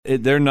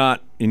they're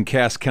not in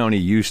Cass County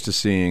used to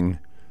seeing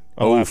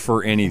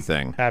for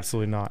anything.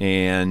 Absolutely not.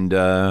 And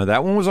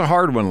that one was a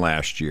hard one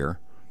last year.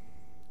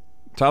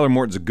 Tyler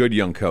Morton's a good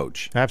young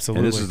coach.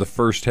 Absolutely. And this is the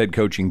first head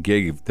coaching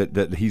gig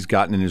that he's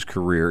gotten in his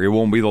career. It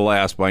won't be the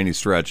last by any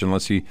stretch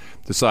unless he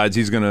decides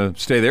he's going to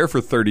stay there for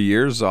 30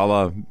 years, a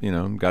la,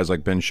 guys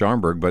like Ben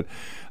Scharnberg. But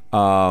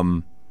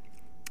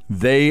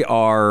they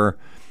are,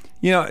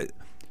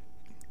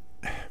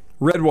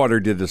 Redwater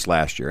did this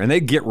last year, and they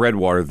get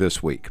Redwater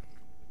this week.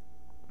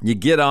 You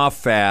get off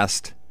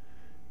fast,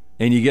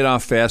 and you get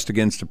off fast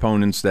against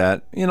opponents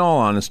that, in all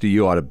honesty,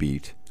 you ought to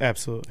beat.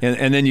 Absolutely.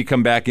 And then you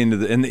come back and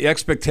the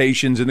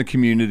expectations in the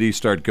community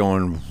start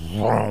going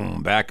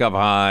back up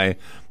high.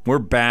 We're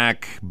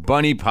back,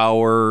 bunny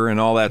power and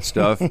all that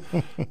stuff.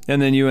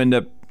 And then you end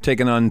up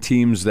taking on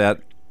teams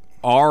that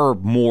are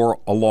more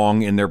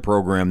along in their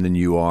program than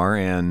you are,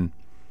 and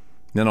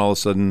then all of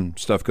a sudden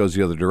stuff goes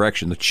the other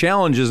direction. The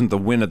challenge isn't the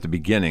win at the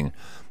beginning.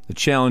 The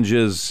challenge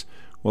is,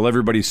 will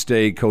everybody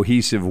stay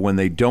cohesive when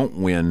they don't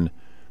win?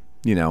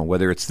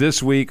 Whether it's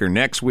this week or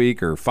next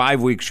week or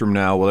 5 weeks from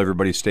now, will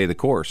everybody stay the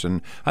course?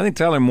 And I think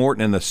Tyler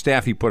Morton and the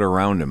staff he put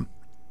around him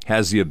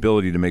has the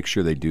ability to make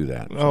sure they do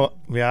that. Oh,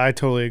 yeah, I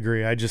totally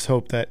agree. I just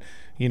hope that,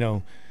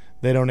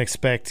 they don't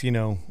expect,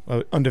 an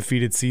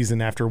undefeated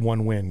season after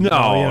one win.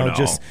 No.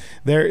 Just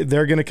they're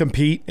going to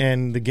compete,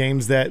 and the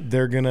games that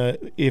they're going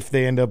to, if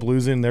they end up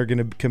losing, they're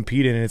going to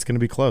compete in, and it's going to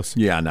be close.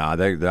 Yeah, no, I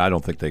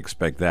don't think they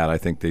expect that. I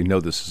think they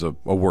know this is a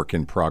work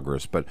in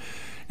progress. But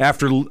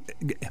after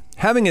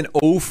having an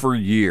O for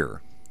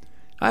year,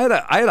 I had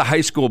a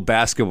high school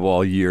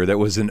basketball year that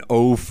was an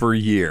O for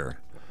year.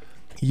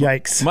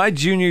 Yikes. My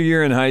junior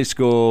year in high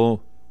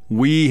school,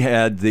 we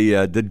had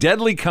the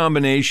deadly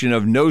combination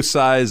of no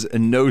size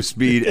and no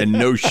speed and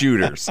no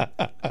shooters.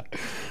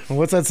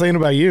 What's that saying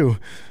about you?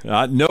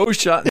 No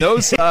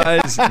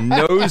size,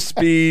 no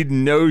speed,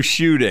 no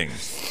shooting.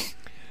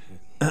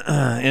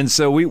 And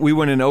so we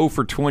went an 0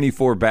 for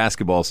 24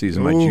 basketball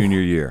season my junior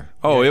year.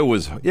 Oh, it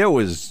was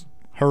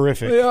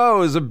horrific. Yeah, it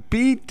was a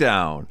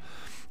beatdown.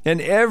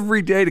 And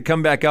every day to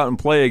come back out and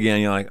play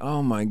again, you're like,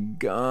 oh my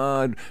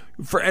God.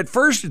 At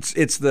first,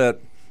 it's the,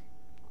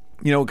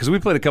 because we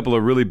played a couple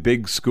of really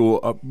big school.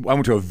 I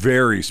went to a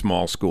very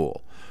small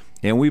school,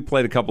 and we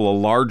played a couple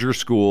of larger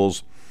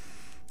schools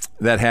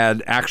that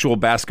had actual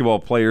basketball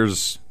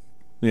players,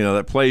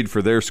 that played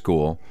for their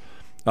school,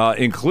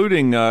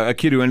 including a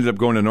kid who ended up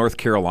going to North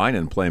Carolina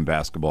and playing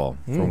basketball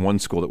from one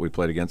school that we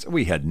played against.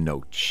 We had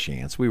no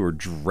chance. We were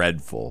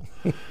dreadful.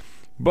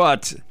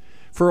 But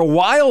for a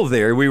while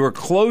there, we were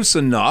close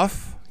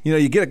enough.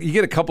 You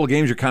get a couple of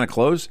games, you're kind of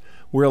close.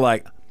 We're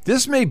like,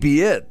 this may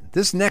be it.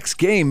 This next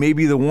game may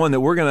be the one that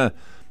we're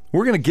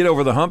gonna get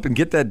over the hump and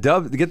get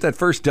that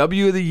first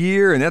W of the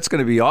year, and that's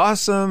gonna be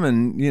awesome.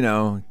 And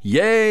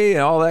yay,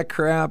 and all that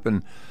crap.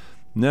 And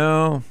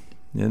no,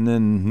 and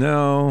then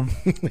no,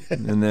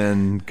 and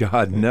then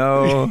God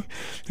no,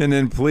 and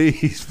then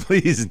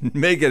please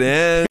make it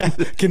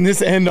end. Can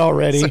this end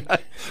already?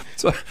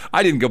 So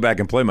I didn't go back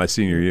and play my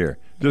senior year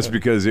just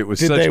because it was.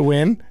 Did they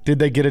win? Did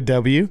they get a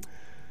W?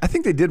 I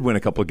think they did win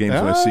a couple of games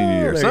my senior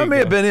year. So that may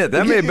have been it.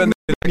 That may have been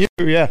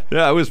yeah,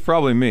 it was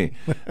probably me.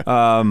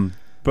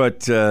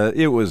 But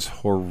it was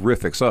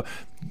horrific. So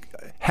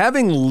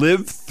having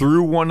lived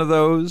through one of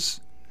those,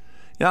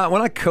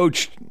 when I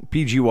coached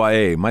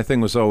PGYA, my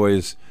thing was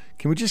always,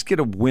 can we just get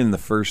a win the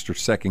first or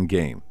second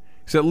game?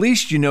 So at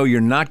least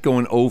you're not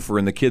going over,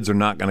 and the kids are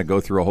not going to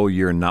go through a whole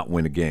year and not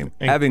win a game.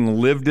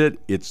 Having lived it,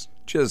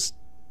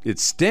 it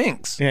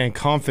stinks. Yeah, and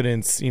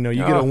confidence, you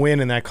get a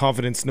win, and that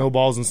confidence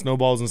snowballs and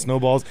snowballs and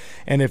snowballs.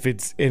 And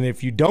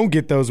if you don't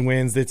get those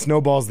wins, it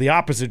snowballs the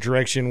opposite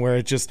direction, where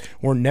it's just,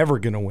 we're never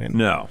going to win.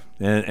 No,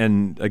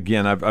 and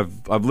again,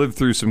 I've lived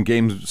through some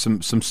games,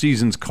 some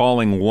seasons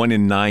calling 1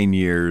 in 9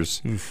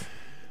 years,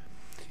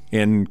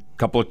 and a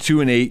couple of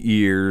 2 in 8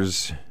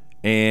 years,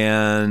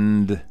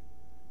 and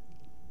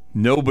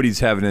nobody's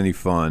having any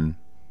fun.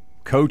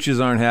 Coaches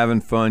aren't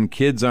having fun.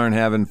 Kids aren't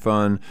having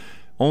fun.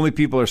 Only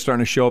people are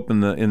starting to show up in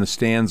the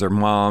stands are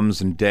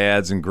moms and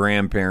dads and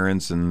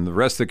grandparents, and the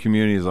rest of the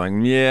community is like,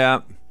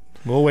 yeah,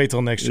 we'll wait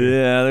till next year.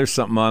 Yeah, there's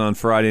something on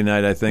Friday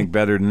night I think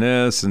better than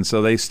this, and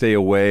so they stay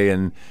away,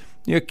 and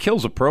it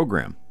kills a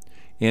program.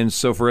 And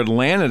so for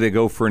Atlanta to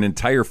go for an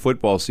entire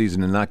football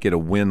season and not get a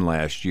win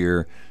last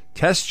year,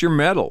 test your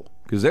mettle,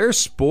 because they're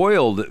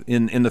spoiled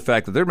in the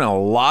fact that there's been a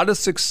lot of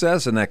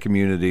success in that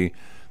community.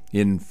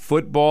 In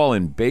football,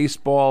 in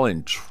baseball,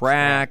 in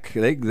track,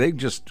 they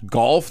just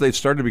golf. They've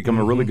started to become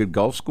a really good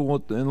golf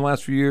school in the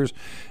last few years.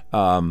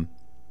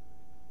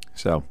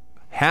 So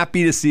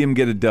happy to see them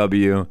get a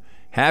W.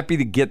 Happy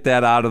to get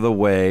that out of the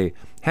way.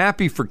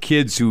 Happy for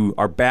kids who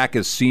are back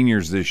as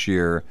seniors this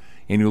year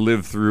and who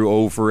lived through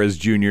over as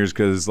juniors,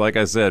 because, like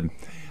I said,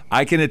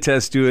 I can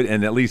attest to it,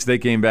 and at least they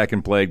came back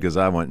and played, because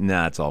I went,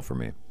 nah, it's all for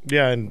me.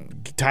 Yeah,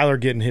 and Tyler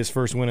getting his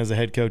first win as a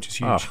head coach is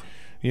huge.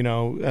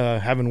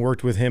 Having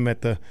worked with him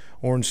at the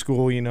Orange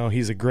School,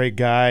 he's a great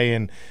guy,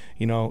 and,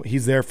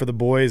 he's there for the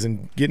boys,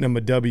 and getting him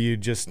a W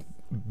just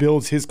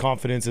builds his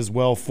confidence as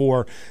well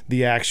for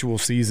the actual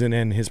season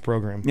and his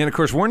program. And, of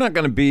course, we're not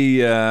going to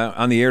be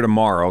on the air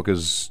tomorrow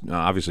because,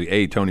 obviously,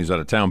 A, Tony's out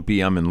of town,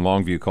 B, I'm in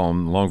Longview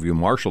calling Longview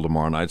Marshall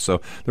tomorrow night,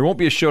 so there won't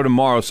be a show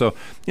tomorrow. So,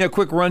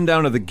 quick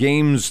rundown of the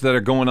games that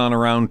are going on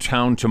around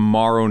town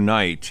tomorrow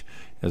night,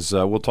 as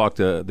we'll talk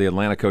to the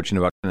Atlanta coach in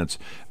about minutes.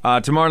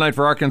 Tomorrow night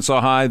for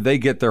Arkansas High, they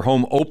get their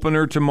home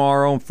opener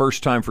tomorrow.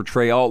 First time for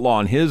Trey Outlaw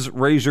and his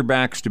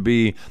Razorbacks to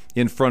be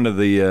in front of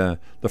the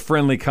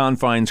friendly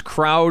confines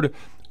crowd.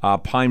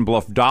 Pine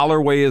Bluff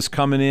Dollarway is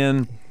coming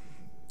in.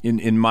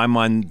 In my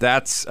mind,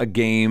 that's a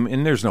game,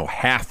 and there's no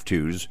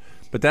have-tos,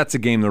 but that's a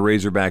game the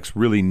Razorbacks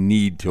really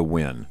need to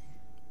win.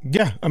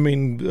 Yeah, I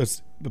mean, I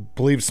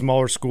believe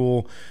smaller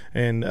school,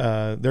 and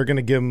they're going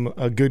to give them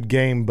a good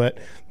game, but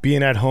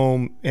being at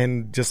home,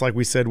 and just like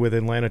we said with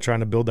Atlanta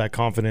trying to build that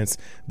confidence,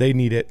 they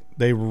need it.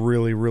 They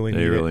really, really need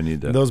it. They really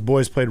need that. Those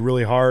boys played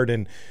really hard,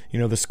 and,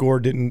 the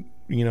score didn't,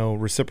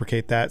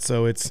 reciprocate that,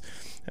 so it's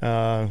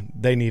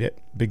they need it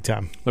big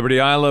time. Liberty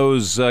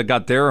Ilo's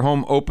got their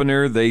home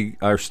opener. They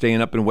are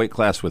staying up in weight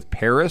class with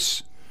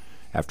Paris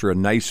after a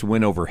nice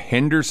win over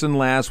Henderson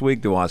last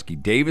week.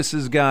 Dowaski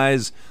Davis's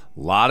guys, a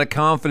lot of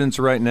confidence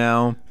right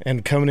now.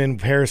 And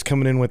Paris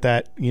coming in with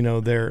that,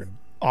 their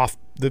off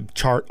the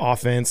chart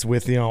offense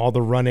with all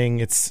the running.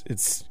 It's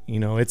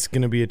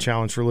going to be a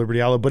challenge for Liberty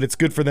Ilo, but it's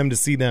good for them to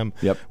see them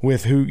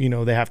with who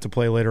they have to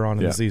play later on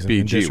in the season.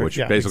 BG, which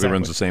basically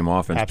runs the same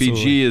offense.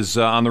 Absolutely. BG is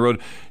on the road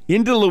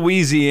into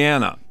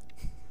Louisiana,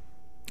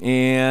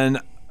 and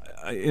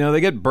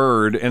they get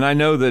Bird, and I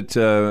know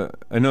that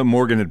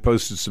Morgan had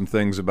posted some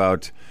things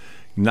about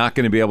not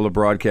going to be able to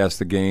broadcast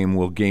the game.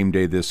 Will game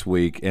day this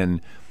week,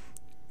 and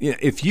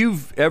if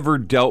you've ever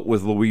dealt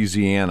with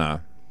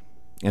Louisiana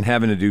and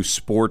having to do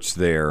sports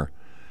there,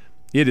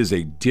 it is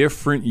a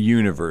different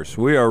universe.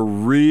 We are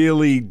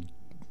really,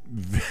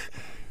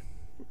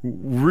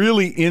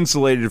 really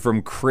insulated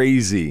from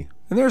crazy.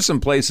 And there's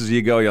some places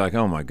you go, you're like,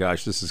 oh my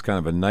gosh, this is kind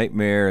of a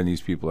nightmare, and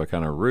these people are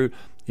kind of rude.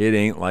 It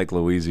ain't like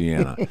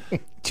Louisiana.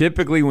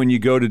 Typically, when you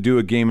go to do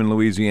a game in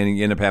Louisiana,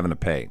 you end up having to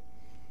pay,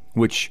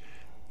 which,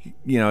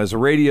 as a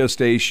radio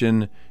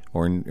station,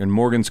 or in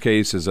Morgan's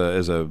case, as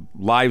a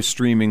live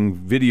streaming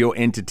video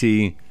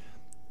entity,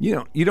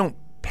 you don't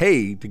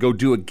pay to go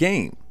do a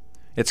game.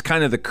 It's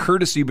kind of the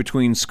courtesy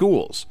between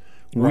schools.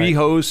 Right. We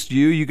host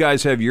you. You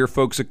guys have your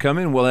folks that come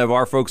in. We'll have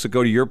our folks that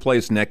go to your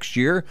place next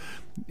year.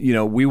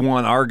 We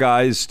want our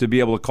guys to be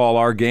able to call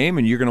our game,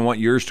 and you're going to want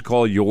yours to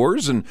call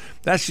yours, and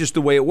that's just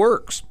the way it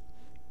works.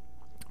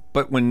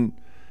 But when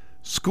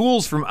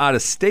schools from out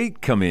of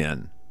state come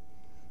in,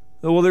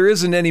 well, there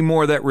isn't any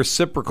more of that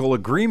reciprocal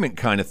agreement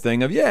kind of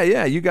thing of,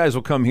 you guys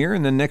will come here,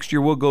 and then next year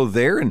we'll go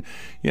there, and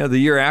the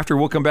year after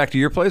we'll come back to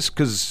your place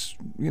because,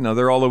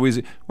 they're all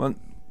Louisiana. Well,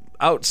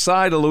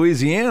 outside of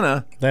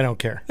Louisiana, they don't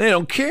care. They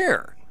don't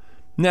care.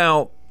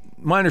 Now,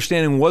 my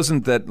understanding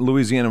wasn't that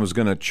Louisiana was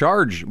going to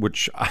charge,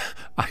 which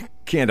I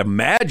can't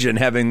imagine,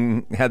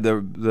 having had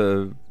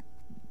the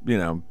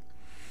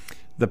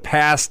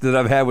past that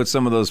I've had with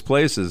some of those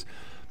places.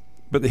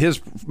 But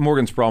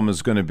Morgan's problem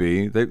is going to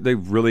be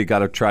they've really got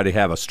to try to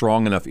have a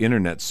strong enough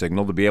internet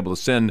signal to be able to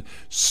send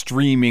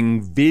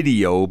streaming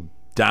video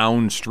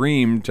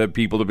downstream to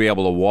people to be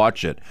able to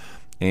watch it.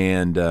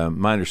 And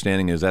my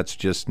understanding is that's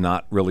just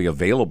not really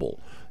available.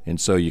 And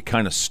so you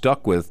kind of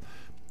stuck with,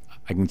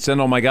 I can send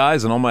all my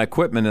guys and all my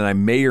equipment, and I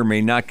may or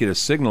may not get a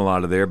signal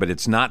out of there, but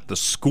it's not the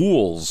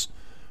school's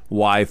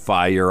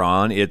Wi-Fi you're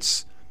on.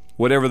 It's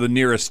whatever the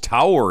nearest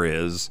tower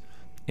is.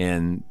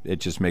 And it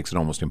just makes it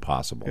almost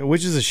impossible.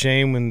 Which is a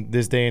shame in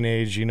this day and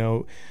age,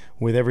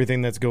 with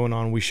everything that's going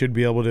on. We should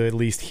be able to at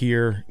least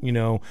hear,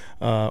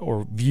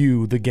 or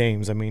view the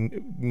games. I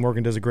mean,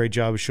 Morgan does a great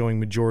job of showing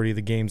majority of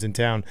the games in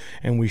town,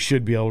 and we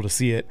should be able to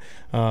see it.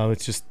 It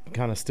just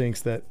kind of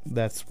stinks that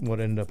that's what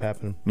ended up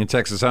happening. And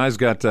Texas High's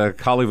got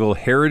Colleyville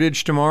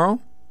Heritage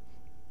tomorrow.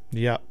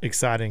 Yeah,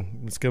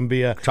 exciting. It's going to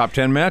be a top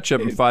 10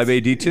 matchup in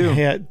 5AD2.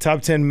 Yeah,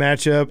 top 10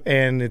 matchup,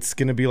 and it's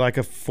going to be like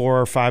a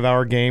 4 or 5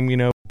 hour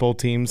game, both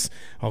teams.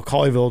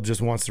 Colleyville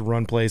just wants to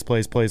run plays,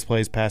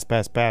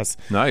 pass.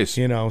 Nice.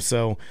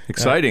 So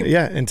exciting.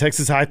 And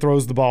Texas High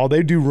throws the ball.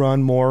 They do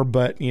run more,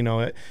 but,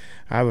 I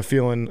have a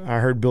feeling, I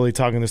heard Billy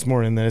talking this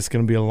morning, that it's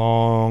going to be a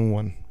long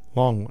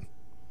one.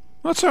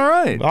 That's all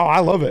right. Oh, I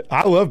love it.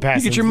 I love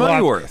passing. You get your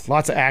money worth.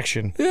 Lots of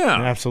action. Yeah.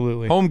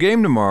 Absolutely. Home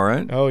game tomorrow,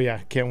 right? Oh,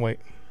 yeah. Can't wait.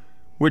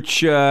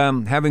 Which,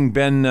 having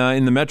been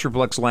in the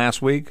Metroplex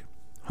last week,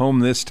 home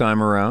this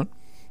time around.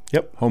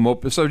 Yep. Home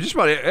open. So just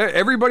about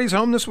everybody's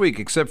home this week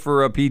except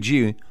for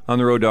PG on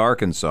the road to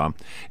Arkansas.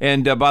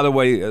 And by the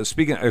way,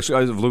 speaking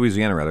of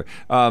Louisiana,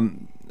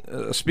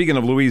 speaking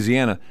of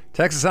Louisiana,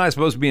 Texas High is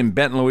supposed to be in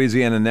Benton,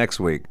 Louisiana next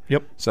week.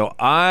 Yep. So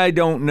I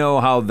don't know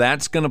how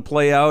that's going to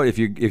play out. If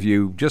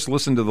you just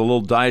listen to the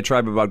little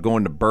diatribe about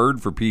going to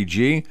Bird for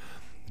PG,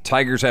 the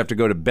Tigers have to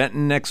go to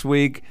Benton next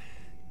week.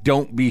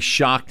 Don't be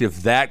shocked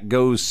if that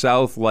goes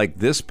south like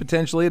this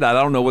potentially. I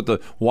don't know what the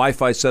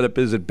Wi-Fi setup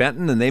is at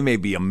Benton, and they may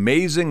be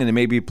amazing and they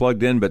may be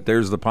plugged in, but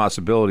there's the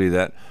possibility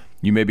that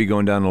You may be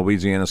going down to a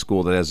Louisiana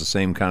school that has the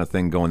same kind of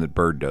thing going that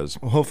Bird does.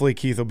 Well, hopefully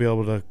Keith will be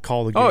able to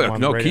call the game Oh,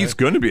 on no, the radio. Keith's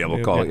going to be able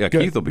to call it. Yeah,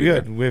 good, Keith will be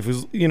good. there. If it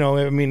was,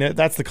 I mean,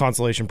 that's the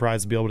consolation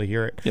prize to be able to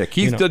hear it. Yeah,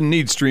 Keith doesn't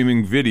need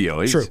streaming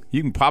video. True.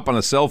 You can pop on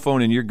a cell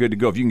phone and you're good to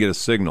go if you can get a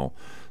signal.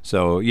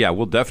 So, yeah,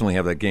 we'll definitely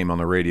have that game on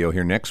the radio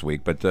here next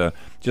week. But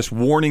just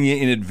warning you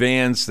in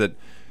advance that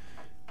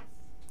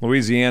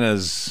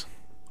Louisiana's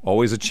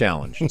always a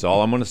challenge. That's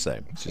all I'm going to say.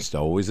 It's just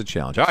always a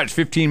challenge. All right, it's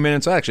 15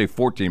 minutes, actually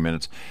 14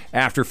 minutes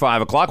after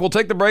 5 o'clock. We'll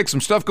take the break.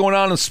 Some stuff going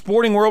on in the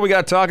sporting world we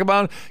got to talk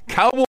about.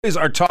 Cowboys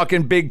are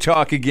talking big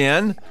talk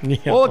again. Yeah.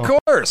 Well, of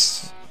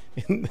course.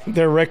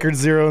 Their record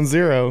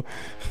 0-0.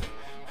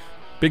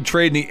 Big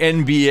trade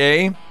in the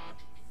NBA.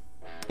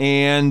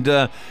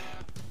 And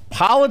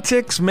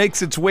politics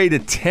makes its way to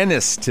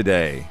tennis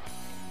today.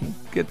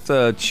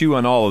 Get chew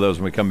on all of those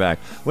when we come back.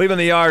 Leaving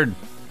the yard,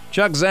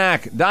 Chuck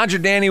Zach, Dodger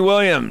Danny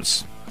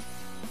Williams.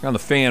 On the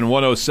Fan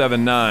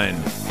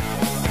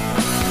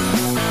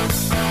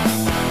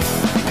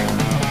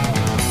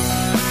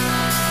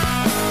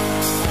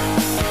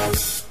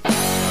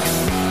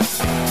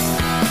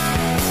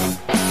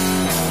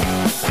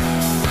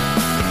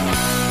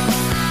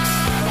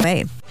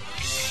Wait.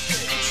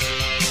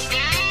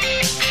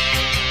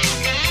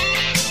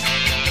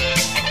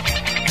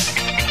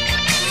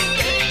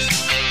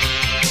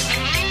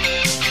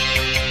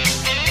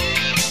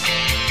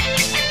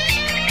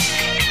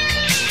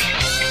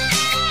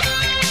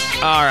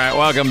 All right,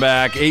 welcome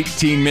back.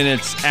 18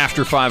 minutes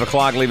after 5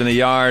 o'clock, leaving the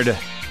yard.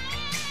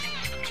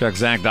 Chuck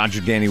Zach,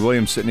 Dodger Danny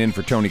Williams sitting in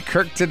for Tony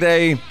Kirk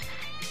today.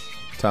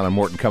 Tyler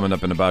Morton coming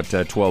up in about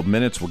 12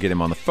 minutes. We'll get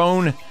him on the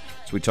phone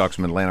as we talk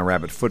some Atlanta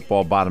Rabbit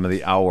football, bottom of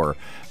the hour.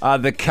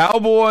 The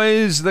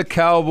Cowboys.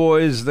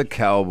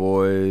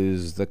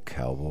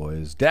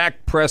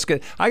 Dak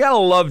Prescott. I got to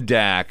love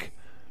Dak.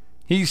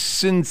 He's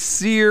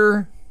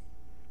sincere.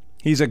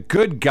 He's a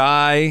good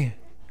guy.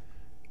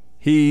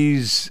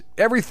 He's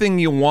everything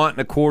you want in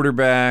a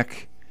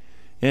quarterback.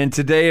 And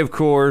today, of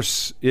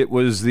course, it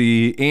was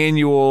the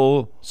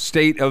annual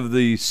state of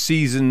the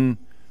season,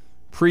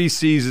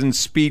 preseason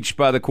speech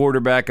by the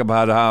quarterback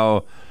about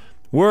how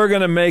we're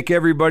going to make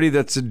everybody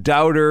that's a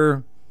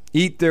doubter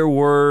eat their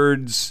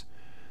words.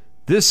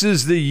 This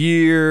is the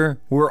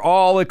year. We're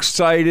all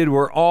excited.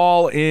 We're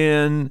all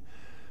in.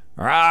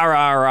 Rah,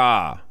 rah,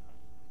 rah.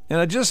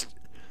 And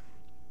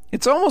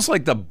it's almost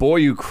like the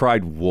boy who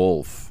cried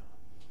wolf.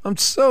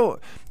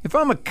 If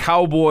I'm a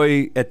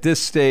Cowboy at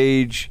this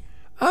stage,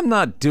 I'm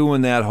not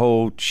doing that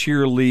whole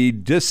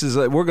cheerlead.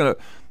 We're going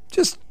to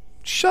just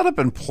shut up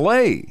and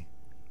play.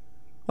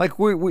 Like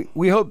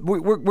we hope we're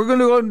going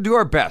to go do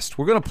our best.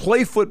 We're going to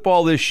play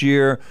football this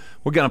year.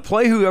 We're going to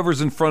play whoever's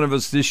in front of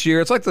us this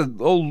year. It's like the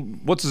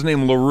old, what's his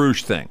name,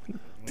 LaRouche thing.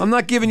 I'm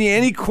not giving you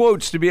any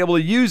quotes to be able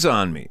to use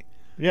on me.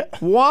 Yeah.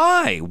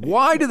 Why?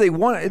 Why do they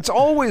want it? It's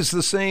always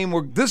the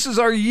same. This is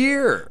our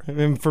year. I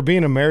mean, for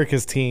being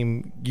America's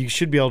team, you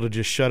should be able to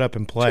just shut up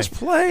and play. Just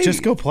play.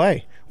 Just go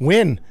play.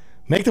 Win.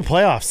 Make the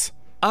playoffs.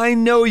 I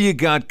know you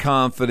got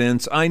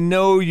confidence. I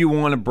know you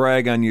want to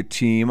brag on your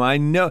team. I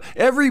know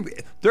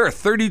there are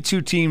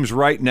 32 teams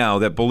right now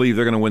that believe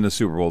they're going to win the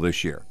Super Bowl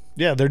this year.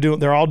 Yeah,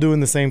 they're all doing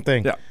the same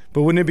thing. Yeah.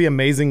 But wouldn't it be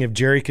amazing if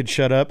Jerry could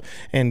shut up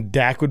and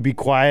Dak would be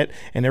quiet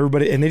and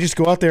they just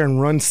go out there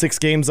and run 6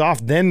 games off?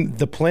 Then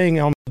the playing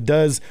element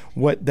does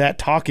what they're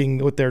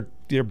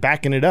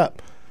backing it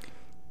up.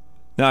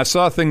 Now, I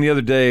saw a thing the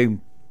other day.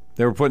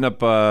 They were putting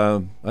up,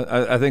 I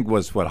think it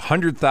was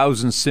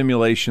 100,000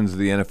 simulations of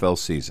the NFL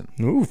season.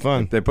 Ooh,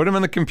 fun. They put them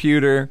in the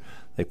computer.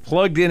 They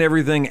plugged in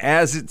everything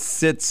as it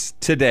sits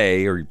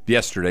today or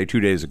yesterday, 2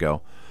 days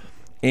ago,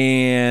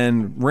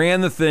 and ran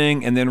the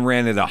thing and then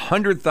ran it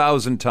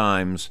 100,000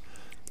 times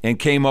and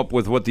came up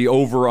with what the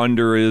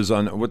over-under is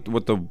on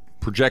what the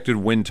projected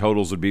win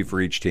totals would be for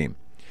each team.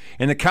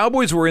 And the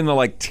Cowboys were in the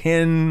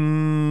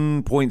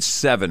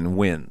 10.7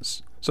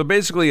 wins. So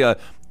basically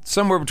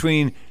somewhere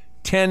between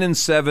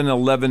 10-7,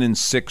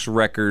 11-6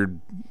 record.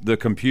 The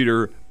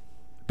computer,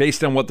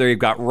 based on what they've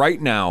got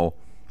right now,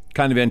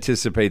 kind of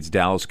anticipates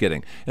Dallas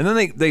getting. And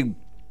then they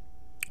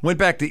went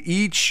back to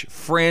each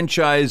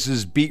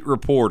franchise's beat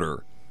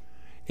reporter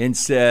and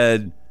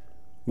said,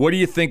 what do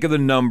you think of the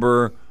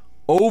number,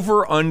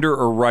 over, under,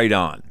 or right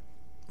on?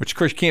 Which, of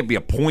course, can't be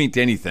a point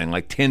anything,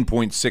 like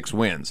 10.6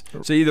 wins.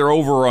 So either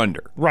over or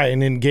under. Right,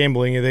 and in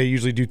gambling, they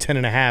usually do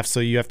 10.5, so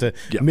you have to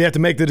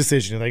make the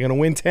decision. Are they going to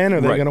win 10 or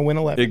are they going to win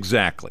 11?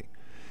 Exactly.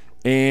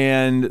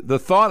 And the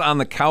thought on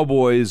the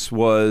Cowboys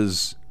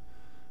was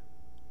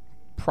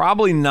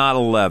probably not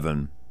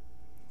 11,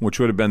 which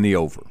would have been the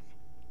over.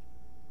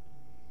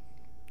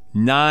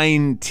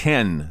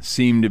 9-10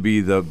 seemed to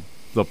be the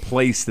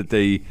place that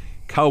the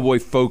Cowboy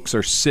folks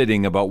are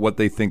sitting about what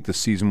they think the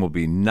season will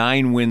be.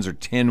 9 wins or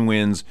 10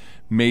 wins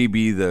may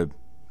be the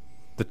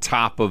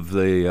top of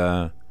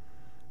the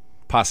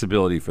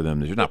possibility for them.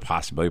 There's not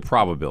possibility,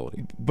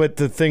 probability. But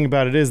the thing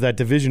about it is that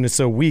division is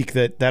so weak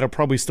that'll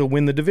probably still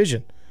win the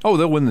division. Oh,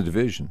 they'll win the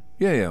division.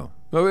 Yeah.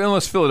 Well,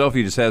 unless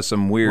Philadelphia just has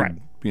some weird,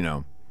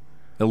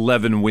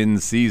 11-win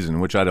season,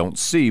 which I don't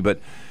see.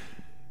 But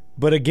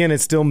But again,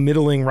 it's still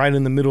middling right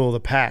in the middle of the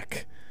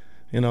pack.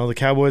 The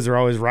Cowboys are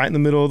always right in the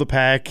middle of the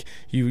pack.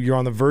 You're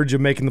on the verge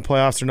of making the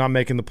playoffs or not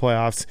making the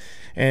playoffs.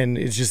 And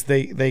it's just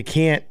they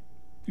can't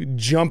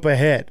jump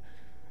ahead.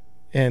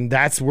 And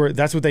that's what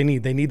they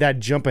need. They need that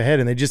jump ahead,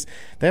 and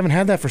they haven't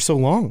had that for so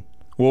long.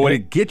 Well, what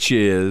it gets you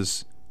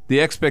is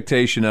the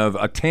expectation of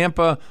a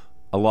Tampa,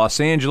 a Los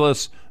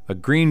Angeles, a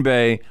Green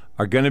Bay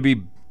are going to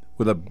be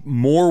with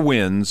more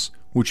wins,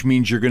 which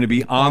means you're going to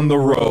be on the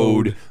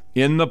road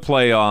in the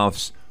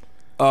playoffs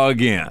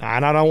again.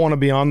 And I don't want to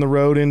be on the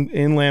road in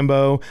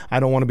Lambeau. I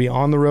don't want to be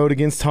on the road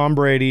against Tom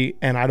Brady,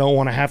 and I don't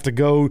want to have to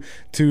go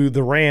to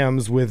the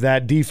Rams with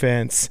that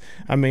defense.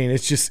 I mean,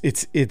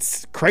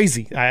 it's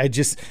crazy.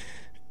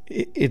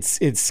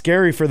 It's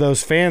scary for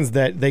those fans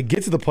that they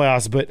get to the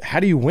playoffs, but how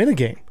do you win a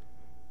game?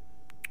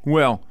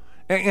 Well,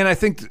 and I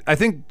think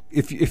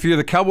if you're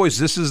the Cowboys,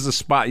 this is the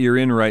spot you're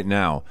in right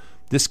now.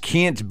 This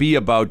can't be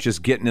about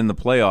just getting in the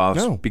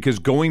playoffs because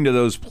going to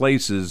those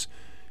places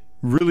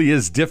really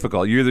is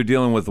difficult. You're either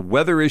dealing with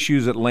weather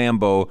issues at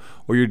Lambeau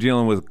or you're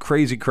dealing with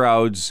crazy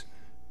crowds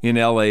in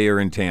L.A. or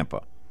in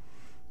Tampa.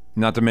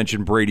 Not to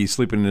mention Brady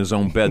sleeping in his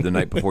own bed the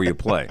night before you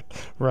play.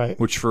 Right.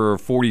 Which for a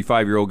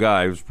 45-year-old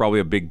guy was probably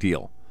a big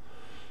deal.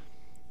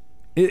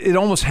 It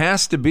almost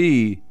has to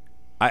be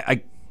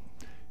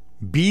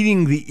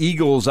beating the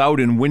Eagles out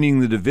and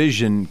winning the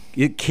division,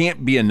 it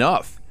can't be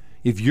enough.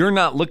 If you're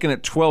not looking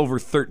at 12 or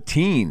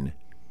 13,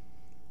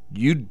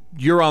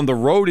 you're on the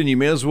road and you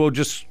may as well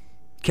just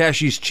cash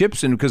these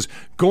chips in because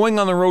going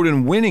on the road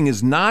and winning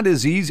is not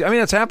as easy. I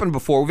mean, it's happened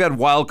before. We've had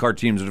wild card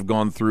teams that have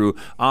gone through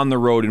on the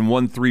road and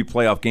won 3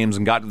 playoff games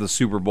and got to the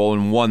Super Bowl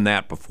and won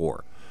that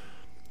before.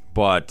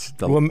 But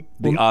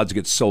the odds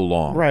get so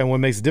long. Right, and what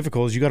makes it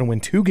difficult is you got to win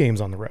 2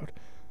 games on the road.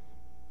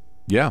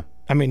 Yeah.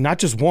 I mean, not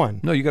just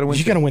one. No, you got to win.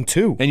 You got to win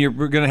 2. And you're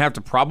going to have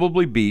to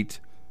probably beat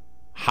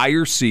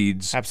higher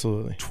seeds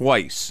absolutely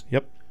twice.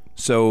 Yep.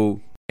 So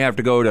you have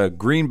to go to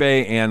Green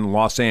Bay and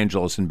Los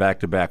Angeles in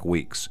back-to-back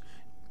weeks,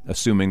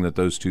 assuming that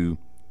those 2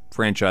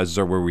 franchises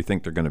are where we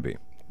think they're going to be.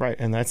 Right,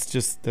 and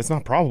that's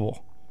not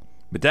probable.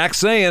 But Dak's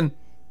saying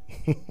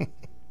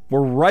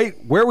we're right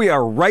where we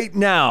are right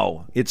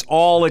now. It's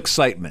all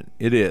excitement.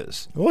 It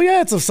is. Well,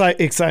 yeah, it's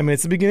excitement.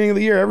 It's the beginning of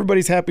the year.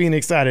 Everybody's happy and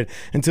excited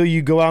until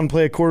you go out and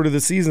play a quarter of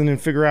the season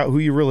and figure out who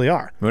you really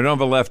are. We don't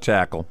have a left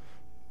tackle.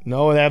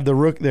 No, they have they're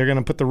going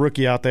to put the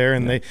rookie out there,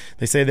 and they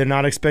say they're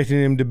not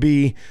expecting him to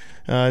be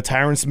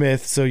Tyron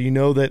Smith, so you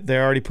know that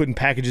they're already putting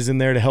packages in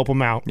there to help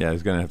him out. Yeah, they're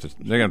going to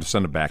have to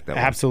send him back that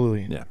way.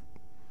 Absolutely. Yeah.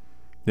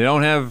 They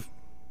don't have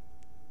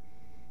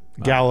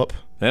Gallup.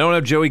 They don't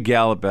have Joey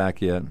Gallup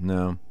back yet.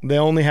 No. They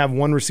only have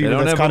one receiver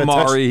that's caught a touchdown. They don't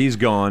have Amari. He's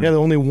gone. Yeah, the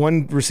only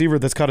one receiver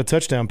that's caught a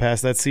touchdown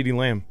pass. That's CeeDee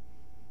Lamb.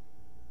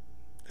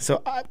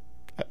 So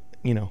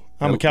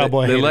I'm a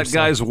Cowboy hater. They let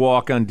guys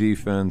walk on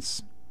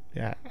defense.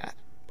 Yeah,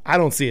 I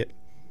don't see it.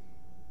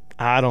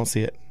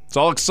 It's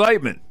all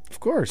excitement.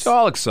 Of course. It's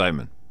all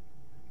excitement.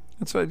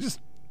 That's why just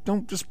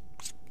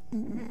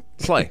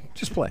play.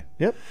 Just play.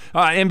 Yep.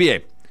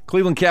 NBA.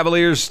 Cleveland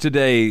Cavaliers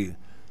today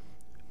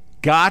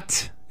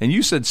got, and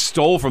you said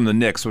stole from the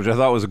Knicks, which I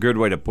thought was a good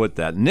way to put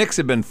that. Knicks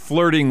have been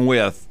flirting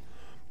with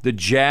the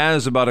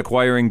Jazz about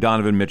acquiring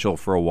Donovan Mitchell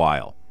for a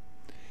while.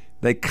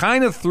 They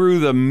kind of threw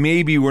the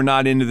maybe we're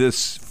not into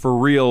this for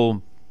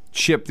real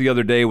chip the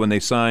other day when they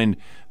signed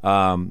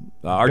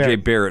R.J.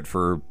 Barrett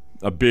for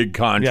a big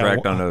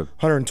contract on a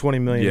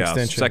 $120 million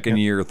extension. Second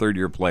year, third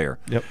year player.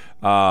 Yep.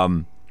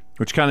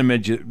 Which kind of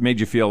made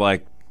you feel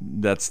like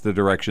that's the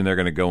direction they're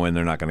going to go in.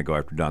 They're not going to go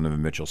after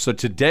Donovan Mitchell. So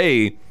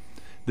today,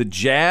 the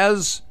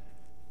Jazz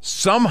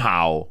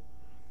somehow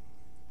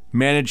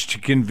managed to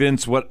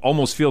convince what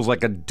almost feels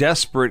like a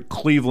desperate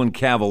Cleveland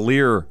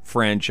Cavalier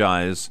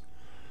franchise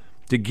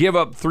to give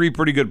up 3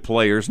 pretty good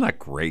players. Not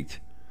great.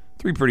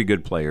 3 pretty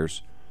good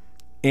players.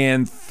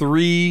 And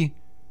 3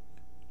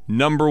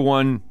 number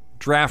 1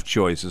 draft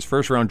choices,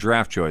 first-round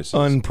draft choices.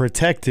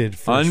 Unprotected.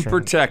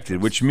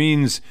 Which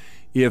means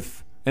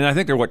and I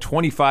think they're,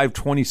 25,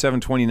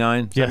 27,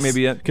 29? Is that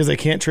maybe it? Because they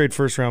can't trade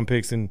first-round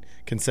picks in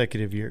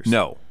consecutive years.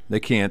 No,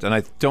 they can't. And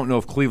I don't know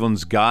if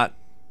Cleveland's do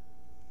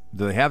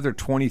they have their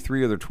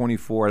 23 or their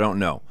 24? I don't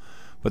know.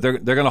 But they're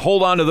going to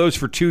hold on to those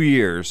for 2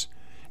 years,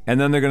 and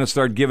then they're going to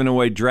start giving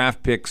away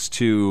draft picks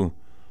to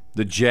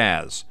the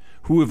Jazz,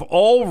 who have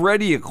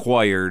already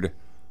acquired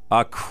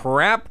a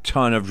crap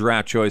ton of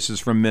draft choices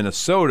from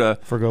Minnesota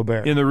for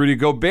Gobert in the Rudy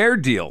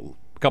Gobert deal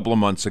a couple of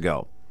months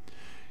ago.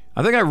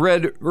 I think I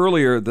read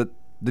earlier that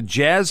the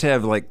Jazz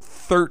have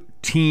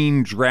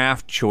 13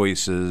 draft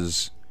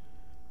choices,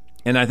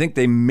 and I think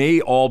they may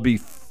all be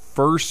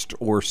first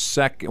or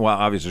second. Well,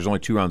 obviously there's only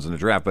 2 rounds in the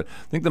draft, but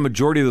I think the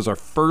majority of those are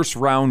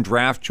first-round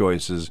draft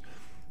choices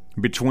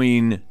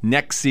between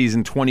next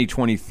season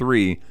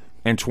 2023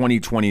 and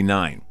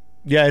 2029.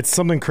 Yeah, it's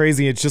something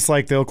crazy. It's just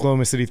like the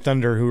Oklahoma City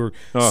Thunder who are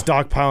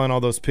stockpiling all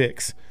those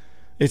picks.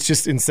 It's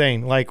just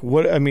insane.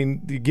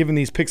 Giving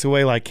these picks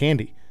away like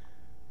candy.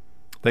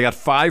 They got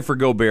 5 for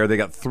Gobert. They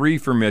got 3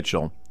 for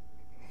Mitchell.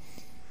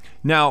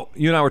 Now,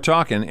 you and I were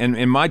talking,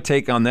 and my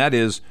take on that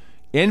is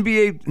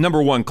NBA,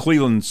 number one,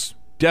 Cleveland's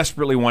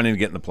desperately wanting to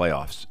get in the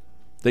playoffs.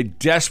 They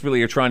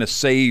desperately are trying to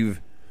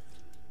save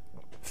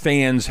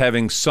fans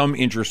having some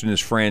interest in this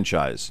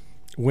franchise.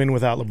 Win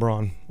without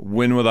LeBron.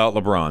 Win without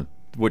LeBron,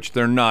 which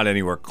they're not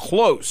anywhere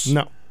close.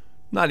 No.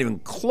 Not even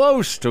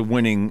close to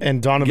winning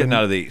and getting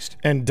out of the East.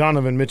 And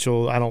Donovan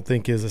Mitchell, I don't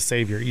think, is a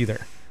savior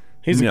either.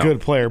 He's a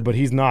good player, but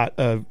he's not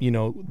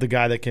the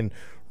guy that can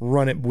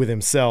run it with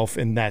himself,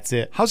 and that's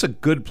it. How's a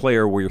good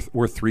player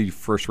worth 3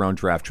 first-round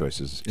draft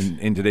choices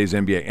in today's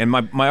NBA? And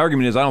my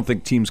argument is I don't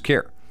think teams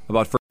care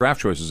about first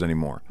draft choices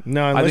anymore.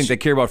 No, I think they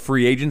care about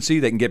free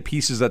agency. They can get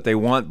pieces that they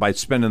want by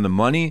spending the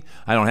money.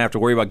 I don't have to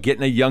worry about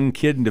getting a young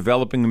kid and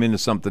developing him into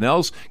something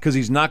else because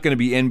he's not going to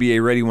be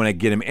NBA ready when I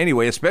get him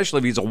anyway, especially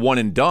if he's a one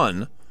and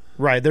done.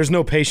 Right. There's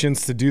no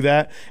patience to do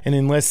that. And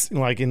unless,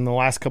 like in the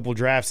last couple of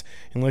drafts,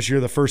 unless you're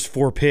the first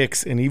 4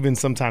 picks and even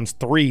sometimes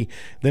 3,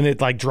 then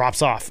it like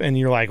drops off. And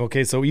you're like,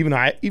 okay, so even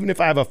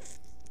if I have a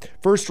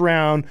first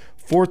round,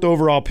 4th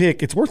overall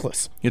pick, it's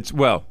worthless. It's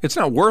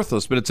not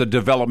worthless, but it's a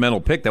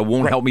developmental pick that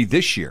won't help me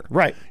this year.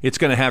 Right. It's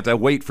going to have to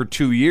wait for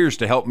 2 years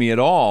to help me at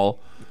all,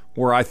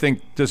 where I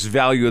think this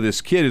value of this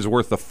kid is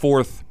worth the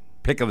 4th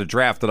pick of the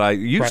draft that I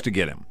used to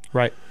get him.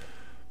 Right.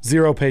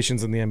 Zero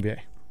patience in the NBA.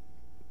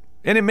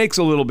 And it makes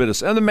a little bit of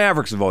sense. And the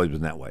Mavericks have always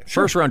been that way.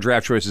 Sure. First-round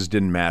draft choices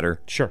didn't matter.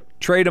 Sure.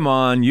 Trade them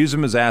on, use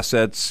them as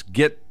assets,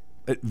 get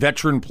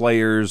veteran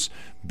players,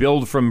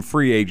 build from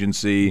free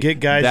agency. Get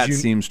guys that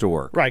seems to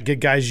work. Right, get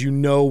guys you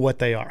know what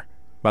they are.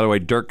 By the way,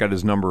 Dirk got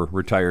his number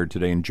retired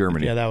today in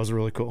Germany. Yeah, that was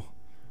really cool.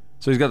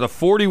 So he's got the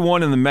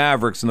 41 in the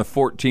Mavericks and the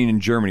 14 in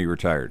Germany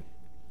retired.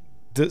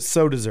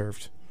 So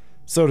deserved.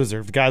 So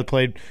deserved. The guy that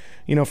played,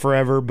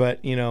 forever, but,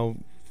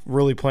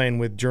 really playing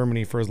with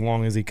Germany for as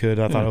long as he could.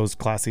 I thought it was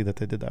classy that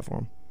they did that for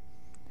him.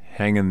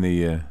 Hanging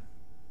the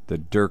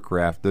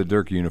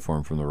Dirk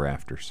uniform from the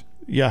rafters.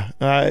 Yeah,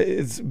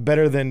 it's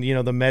better than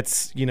the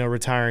Mets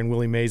retiring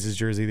Willie Mays'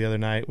 jersey the other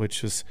night,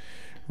 which was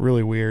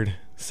really weird.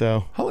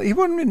 So he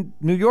wasn't in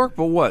New York,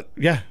 but what?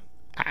 Yeah,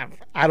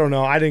 I don't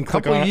know. I didn't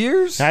click on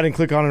years. I didn't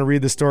click on and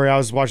read the story. I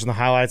was watching the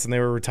highlights and they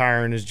were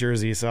retiring his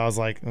jersey, so I was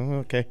like, oh,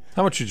 okay.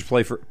 How much did you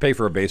pay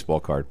for a baseball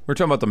card? We were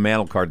talking about the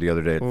Mantle card the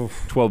other day.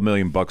 $12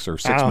 million or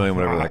 $6 million,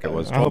 whatever the heck it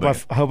was. I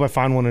hope I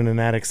find one in an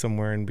attic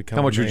somewhere and become.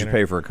 How much would you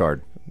pay for a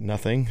card?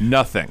 Nothing.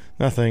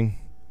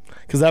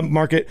 Because that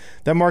market,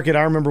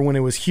 I remember when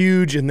it was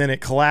huge and then it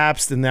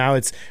collapsed, and now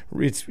it's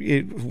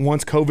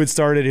once COVID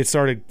started, it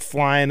started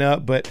flying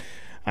up. But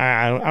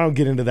I don't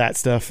get into that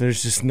stuff.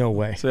 There's just no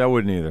way. See, I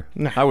wouldn't either.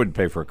 Nah. I wouldn't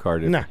pay for a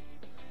card. Nah.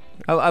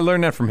 I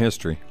learned that from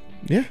history.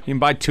 Yeah. You can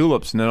buy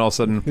tulips, and then all of a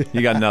sudden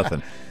you got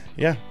nothing.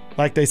 Yeah.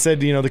 Like they said,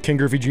 the Ken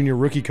Griffey Jr.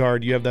 rookie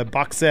card, you have that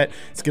box set,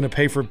 it's going to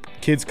pay for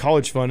kids'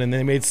 college fund, and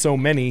they made so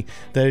many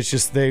that it's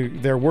just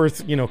they're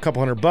worth, a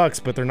couple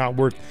 $100, but they're not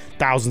worth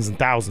thousands and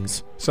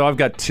thousands. So I've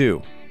got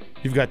 2.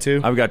 You've got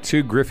 2? I've got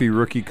 2 Griffey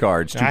rookie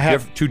cards,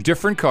 two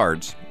different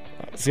cards.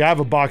 See, I have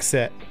a box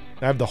set.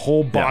 I have the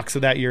whole box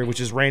of that year,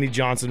 which is Randy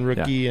Johnson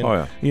rookie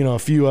and a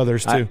few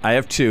others too. I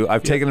have 2.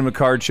 I've taken them to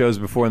card shows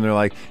before, and they're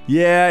like,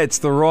 "Yeah, it's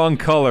the wrong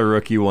color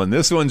rookie one.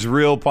 This one's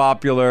real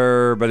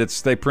popular, but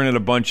they printed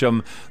a bunch of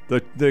them.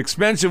 The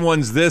expensive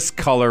one's this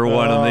color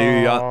one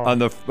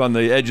on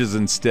the edges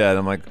instead."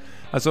 I'm like,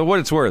 I said, "What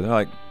it's worth?" They're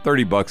like,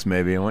 $30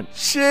 maybe. I went,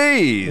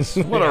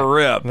 "Jeez, what a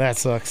rip." That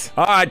sucks.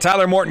 All right,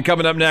 Tyler Morton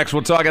coming up next.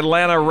 We'll talk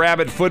Atlanta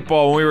Rabbit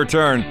football when we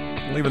return.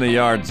 Leaving the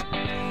yards.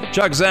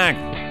 Chuck Zach.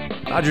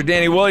 Dodger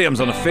Danny Williams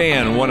on the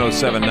Fan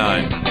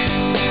 107.9.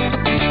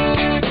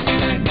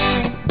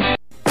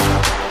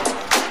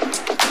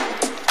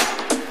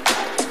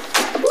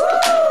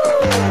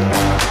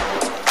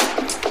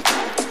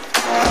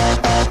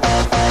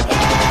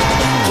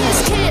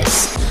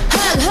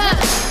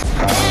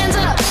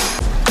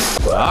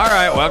 All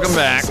right, welcome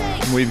back.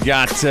 We've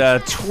got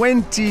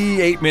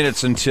 28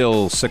 minutes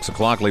until 6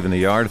 o'clock, leaving the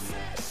yard.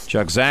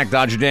 Chuck Zach,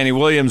 Dodger Danny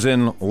Williams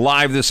in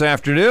live this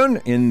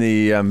afternoon in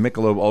the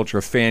Michelob Ultra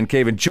Fan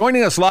Cave. And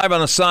joining us live on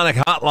the Sonic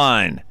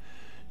Hotline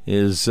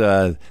is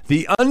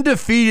the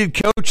undefeated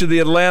coach of the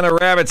Atlanta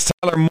Rabbits,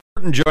 Tyler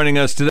Morton, joining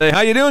us today.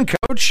 How you doing,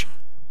 Coach?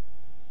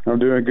 I'm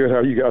doing good. How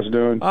are you guys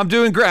doing? I'm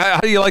doing great.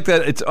 How do you like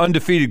that? It's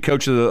undefeated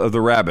coach of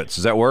the Rabbits.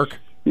 Does that work?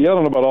 Yeah, I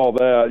don't know about all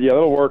that. Yeah,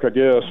 that'll work, I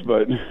guess.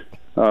 But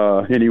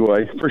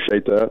anyway,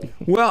 appreciate that.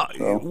 Well,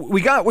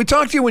 we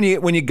talked to you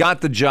when you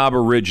got the job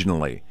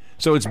originally.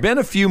 So it's been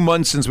a few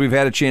months since we've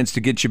had a chance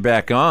to get you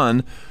back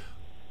on.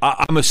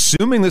 I'm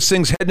assuming this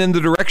thing's heading in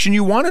the direction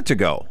you want it to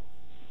go.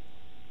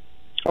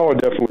 Oh, it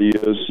definitely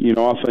is.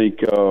 I think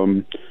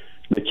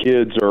the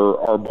kids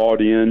are bought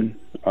in.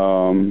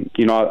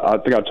 I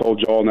think I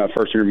told y'all in that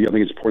first interview, I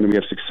think it's important that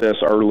we have success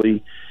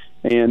early.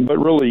 But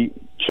really,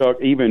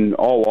 Chuck, even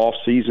all off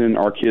season,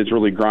 our kids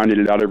really grinded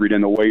it out every day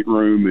in the weight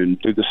room and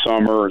through the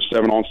summer,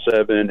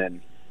 7-on-7,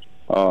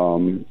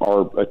 and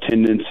our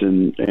attendance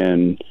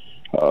and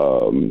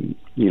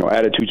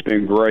attitude's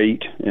been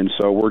great. And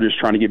so we're just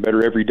trying to get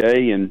better every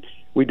day. And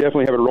we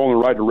definitely have it rolling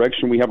in the right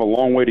direction. We have a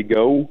long way to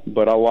go,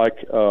 but I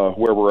like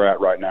where we're at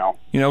right now.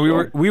 You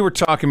know, we were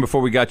talking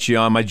before we got you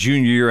on. My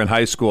junior year in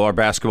high school, our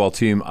basketball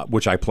team,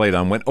 which I played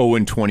on, went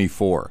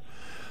 0-24.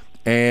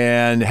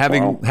 And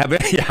having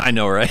yeah, I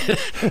know, right?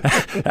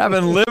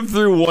 Having lived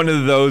through one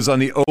of those on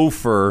the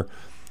OFER,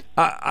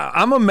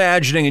 I'm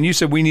imagining, and you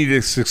said we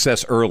needed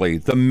success early.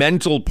 The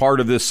mental part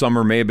of this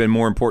summer may have been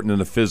more important than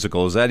the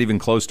physical. Is that even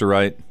close to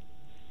right?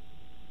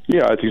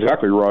 Yeah, that's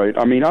exactly right.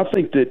 I mean, I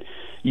think that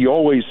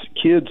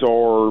kids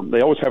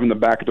always have in the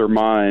back of their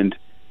mind,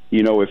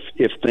 you know,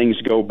 if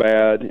things go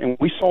bad. And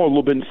we saw a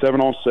little bit in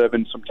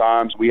 7-on-7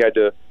 sometimes. We had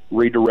to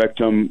redirect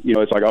them. You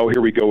know, it's like, oh,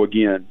 here we go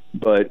again.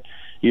 But,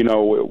 you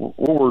know,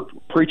 what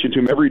we're preaching to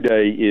them every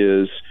day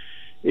is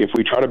if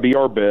we try to be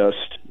our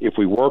best, if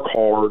we work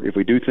hard, if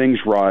we do things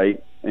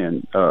right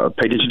and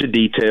pay attention to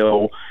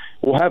detail,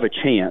 we'll have a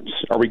chance.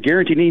 Are we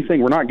guaranteed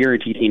anything? We're not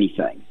guaranteed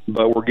anything,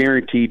 but we're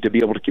guaranteed to be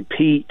able to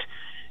compete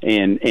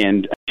and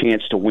a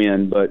chance to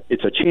win. But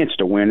it's a chance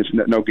to win. It's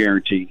no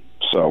guarantee.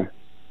 So,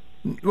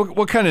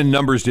 what kind of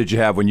numbers did you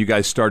have when you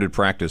guys started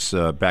practice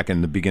back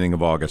in the beginning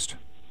of August?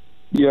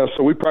 Yeah,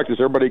 so we practiced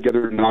everybody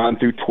together 9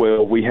 through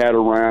 12. We had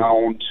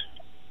around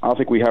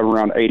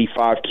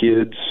 85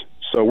 kids.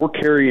 So we're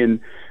carrying,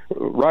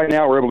 right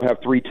now we're able to have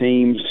 3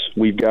 teams.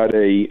 We've got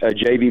a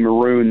JV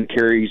Maroon that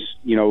carries,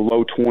 you know,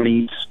 low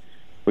 20s.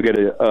 We got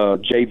a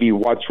JV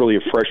what's really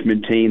a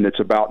freshman team that's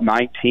about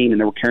 19, and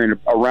then we're carrying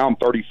around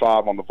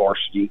 35 on the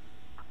varsity.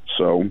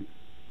 So,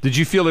 did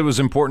you feel it was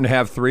important to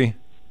have 3?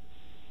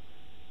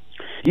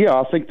 Yeah,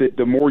 I think that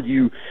the more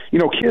you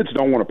know, kids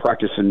don't want to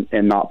practice and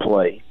not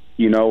play,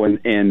 you know,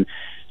 and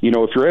you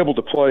know, if you're able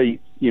to play,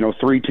 you know,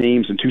 3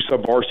 teams and 2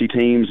 sub-varsity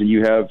teams, and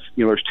you have,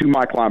 you know, there's 2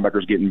 Mike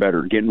linebackers getting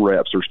better, getting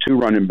reps, there's 2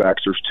 running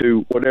backs, there's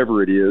 2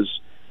 whatever it is,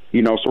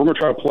 you know, so we're going to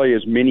try to play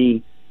as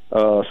many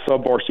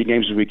sub-varsity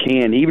games as we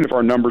can, even if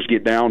our numbers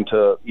get down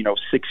to, you know,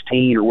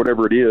 16 or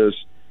whatever it is.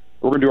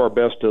 We're going to do our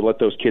best to let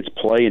those kids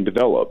play and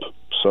develop.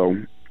 So,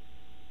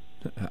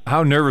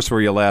 how nervous were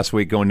you last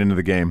week going into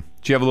the game?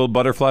 Did you have a little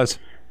butterflies?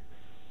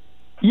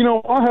 You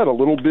know, I had a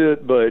little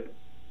bit, but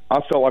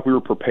I felt like we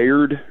were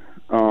prepared.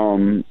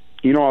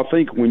 You know, I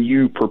think when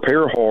you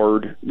prepare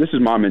hard, this is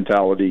my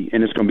mentality,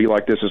 and it's going to be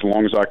like this as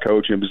long as I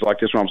coach, and it was like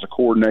this when I was a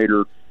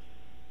coordinator.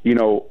 You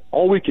know,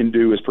 all we can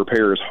do is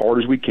prepare as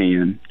hard as we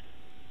can,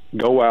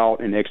 go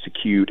out and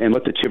execute, and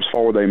let the chips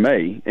fall where they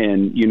may.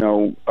 And, you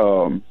know,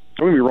 don't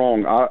get me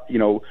wrong,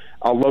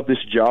 I love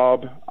this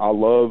job. I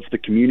love the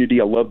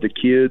community. I love the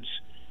kids.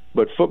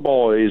 But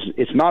football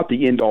it's not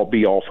the end-all,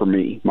 be-all for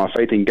me. My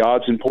faith in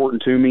God's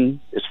important to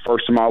me. It's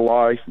first in my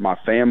life, my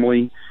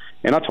family.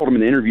 And I told him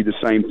in the interview the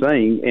same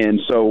thing. And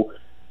so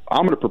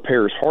I'm going to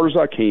prepare as hard as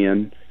I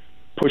can,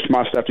 push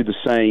my staff to do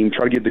the same,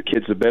 try to give the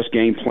kids the best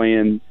game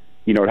plan,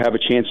 you know, to have a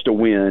chance to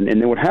win.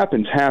 And then what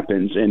happens,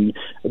 happens. And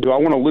do I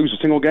want to lose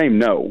a single game?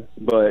 No.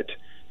 But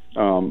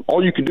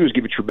all you can do is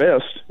give it your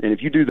best. And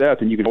if you do that,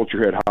 then you can hold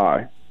your head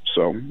high.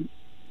 So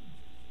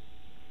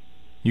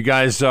you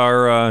guys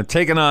are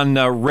taking on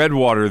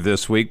Redwater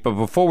this week. But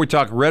before we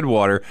talk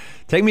Redwater,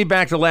 take me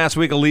back to last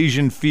week,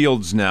 Elysian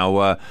Fields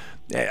now.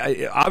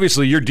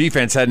 Obviously, your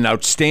defense had an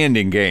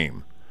outstanding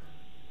game.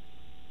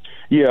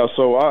 Yeah,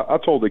 so I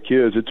told the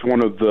kids it's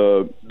one of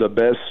the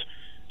best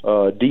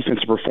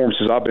defensive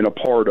performances I've been a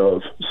part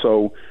of.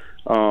 So,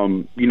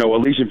 you know,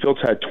 Elysian Fields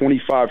had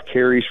 25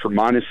 carries for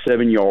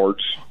 -7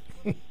 yards.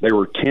 They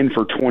were 10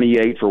 for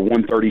 28 for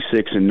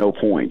 136 and no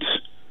points.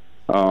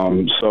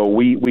 So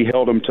we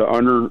held them to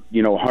under,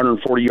 you know,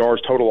 140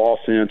 yards total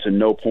offense and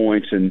no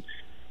points. And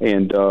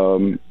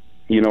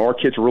you know, our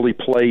kids really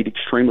played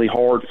extremely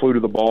hard, flew to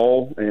the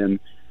ball, and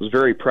was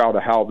very proud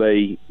of how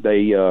they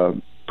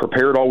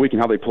prepared all week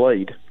and how they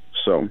played.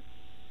 So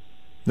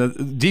the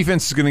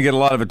defense is going to get a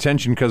lot of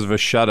attention because of a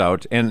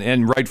shutout,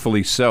 and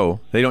rightfully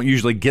so. They don't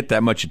usually get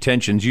that much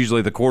attention. It's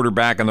usually the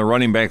quarterback and the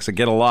running backs that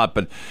get a lot.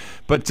 But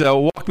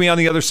walk me on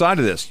the other side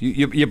of this.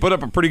 You put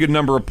up a pretty good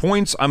number of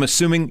points. I'm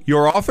assuming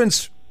your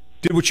offense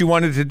did what you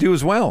wanted to do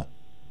as well.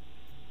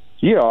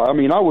 Yeah, I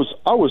mean, I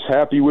was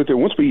happy with it.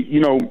 Once we, you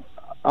know,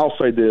 I'll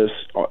say this,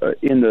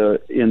 in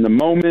the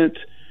moment,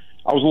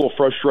 I was a little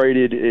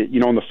frustrated, you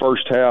know, in the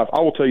first half. I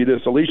will tell you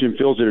this, Elysian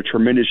Fields did a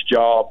tremendous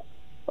job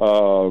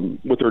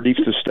with their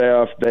defensive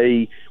staff.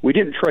 We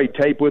didn't trade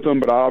tape with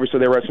them, but obviously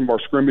they were at some of our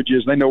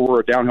scrimmages. They know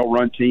we're a downhill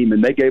run team,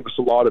 and they gave us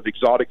a lot of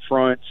exotic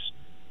fronts.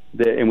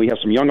 And we have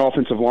some young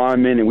offensive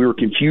linemen, and we were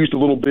confused a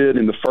little bit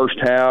in the first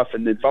half,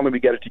 and then finally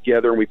we got it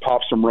together and we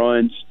popped some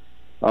runs.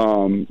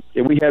 And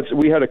we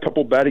had a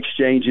couple bad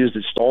exchanges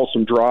that stalled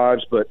some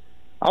drives, but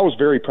I was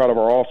very proud of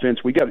our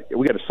offense. We got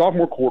a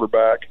sophomore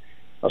quarterback,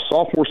 a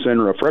sophomore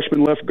center, a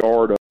freshman left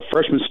guard, a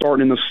freshman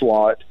starting in the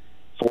slot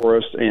for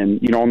us.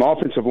 And, you know, on the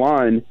offensive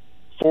line,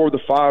 4 of the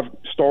 5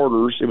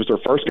 starters, it was their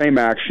first game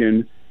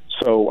action.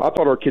 So I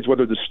thought our kids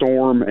weathered the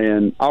storm,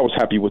 and I was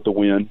happy with the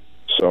win.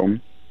 So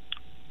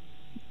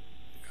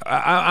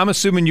I'm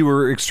assuming you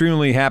were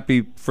extremely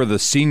happy for the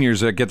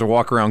seniors that get to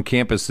walk around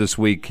campus this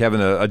week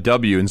having a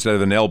W instead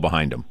of an L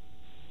behind them.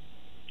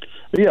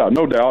 Yeah,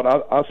 no doubt.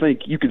 I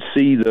think you could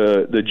see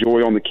the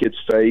joy on the kid's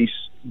face.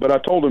 But I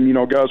told him,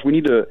 guys, we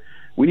need to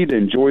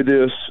enjoy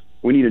this.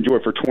 We need to enjoy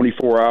it for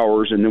 24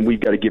 hours, and then we've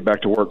got to get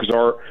back to work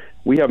because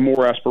we have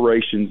more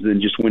aspirations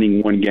than just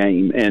winning one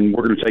game, and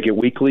we're going to take it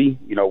weekly.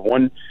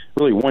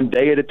 One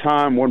day at a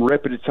time, one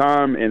rep at a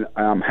time, and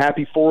I'm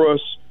happy for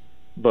us.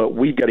 But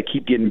we've got to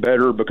keep getting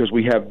better because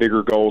we have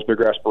bigger goals,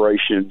 bigger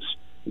aspirations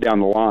down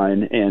the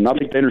line. And I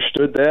think they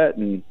understood that,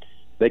 and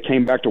they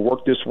came back to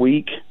work this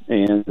week.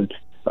 And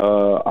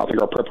I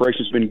think our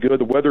preparation has been good.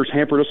 The weather's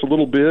hampered us a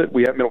little bit.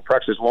 We haven't been able to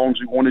practice as long as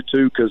we wanted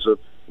to because of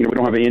we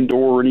don't have an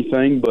indoor or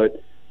anything.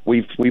 But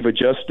we've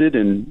adjusted,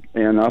 and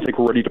I think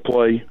we're ready to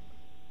play.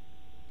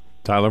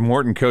 Tyler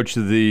Morton, coach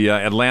of the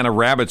Atlanta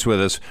Rabbits, with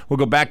us. We'll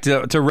go back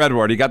to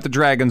Redwater. You got the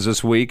Dragons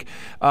this week.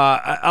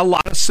 A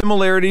lot of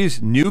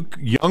similarities. New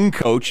young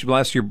coach.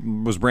 Last year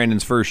was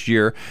Brandon's first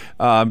year.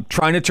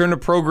 Trying to turn the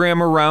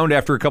program around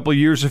after a couple of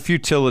years of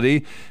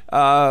futility.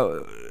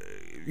 Are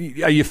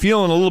you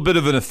feeling a little bit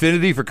of an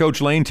affinity for Coach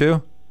Lane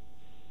too?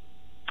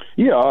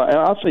 Yeah,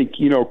 I think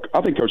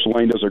Coach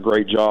Lane does a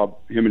great job.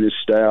 Him and his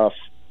staff.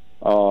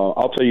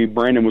 I'll tell you,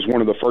 Brandon was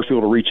one of the first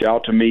people to reach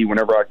out to me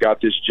whenever I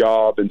got this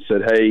job and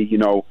said, "Hey,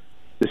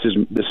 this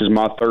is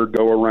my third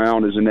go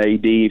around as an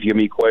AD. If you have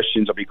any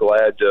questions, I'll be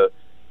glad to,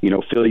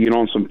 fill you in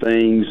on some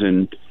things."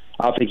 And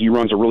I think he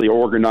runs a really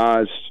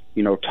organized,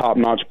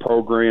 top-notch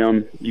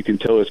program. You can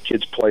tell his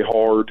kids play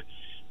hard.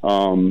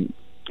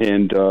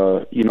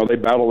 They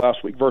battled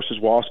last week versus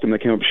Wascom. They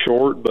came up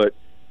short, but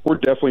we're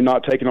definitely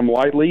not taking them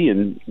lightly.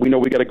 And we know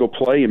we got to go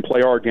play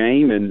our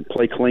game and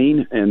play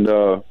clean. And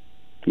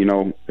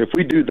if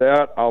we do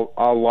that,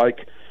 I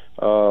like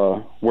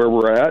where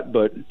we're at,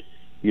 but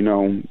we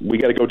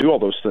got to go do all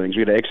those things.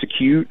 We got to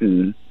execute,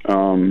 and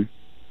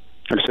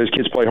like I said, his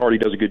kids play hard. He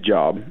does a good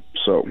job.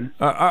 So,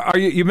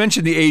 you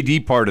mentioned the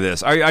AD part of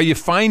this. Are you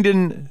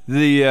finding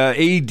the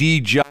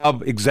AD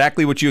job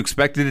exactly what you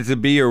expected it to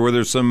be, or were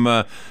there some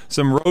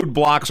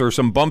roadblocks or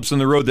some bumps in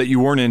the road that you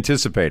weren't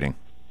anticipating?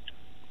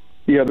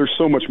 Yeah, there's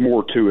so much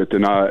more to it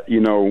than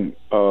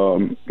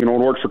in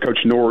order for Coach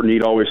Norton,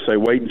 he'd always say,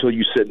 "Wait until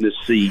you sit in this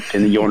seat,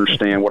 and then you'll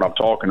understand what I'm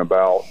talking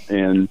about."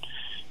 And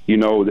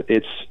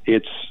it's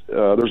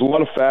there's a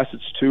lot of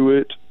facets to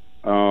it,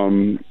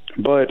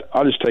 but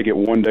I just take it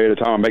one day at a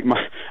time.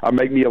 I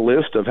make me a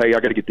list of, hey, I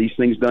got to get these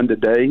things done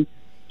today,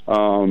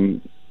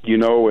 and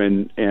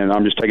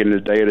I'm just taking it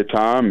a day at a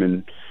time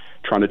and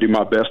trying to do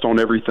my best on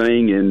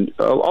everything. And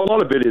a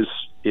lot of it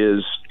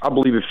is I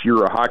believe if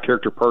you're a high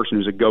character person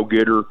who's a go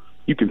getter,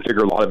 you can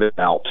figure a lot of it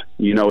out.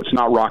 It's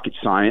not rocket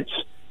science.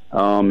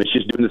 It's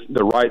just doing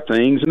the right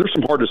things. And there's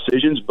some hard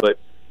decisions, but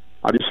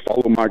I just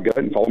follow my gut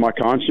and follow my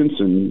conscience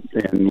and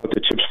let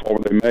the chips fall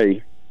where they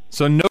may.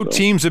 So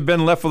teams have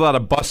been left without a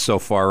bus so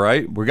far,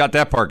 right? We got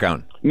that part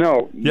down.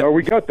 No,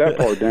 we got that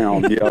part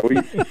down. Yeah, we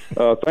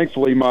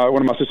thankfully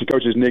one of my assistant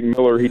coaches, Nick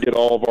Miller, he did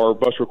all of our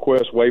bus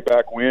requests way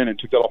back when and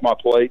took that off my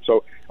plate.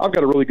 So I've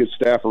got a really good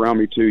staff around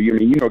me too.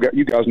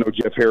 You guys know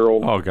Jeff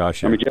Harrell. Oh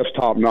gosh, yeah. Jeff's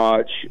top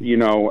notch.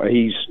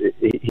 He's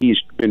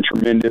been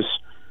tremendous.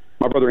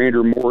 My brother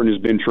Andrew Morton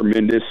has been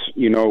tremendous.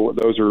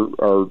 Those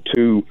are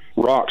two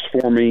rocks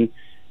for me.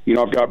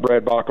 I've got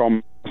Brad Bach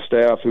on my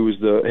staff, who was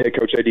the head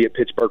coach AD at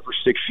Pittsburgh for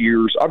 6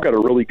 years. I've got a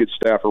really good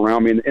staff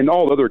around me, and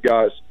all the other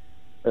guys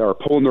are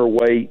pulling their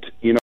weight.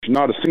 There's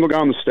not a single guy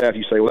on the staff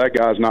you say, well, that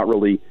guy's not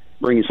really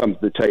bringing something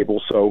to the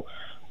table. So,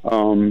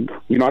 and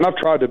I've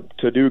tried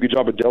to do a good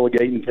job of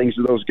delegating things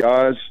to those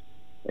guys,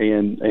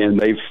 and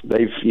they've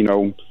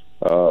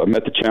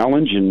met the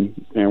challenge, and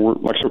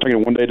we're taking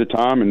it one day at a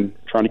time and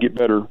trying to get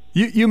better.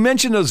 You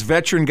mentioned those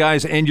veteran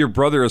guys and your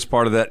brother as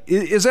part of that.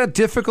 Is that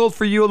difficult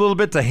for you a little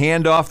bit to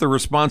hand off the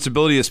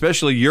responsibility,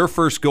 especially your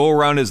first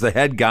go-around as the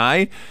head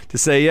guy, to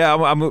say,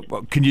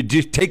 can you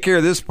take care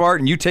of this part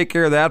and you take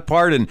care of that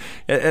part, and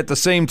at the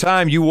same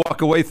time you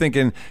walk away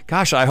thinking,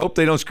 gosh, I hope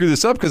they don't screw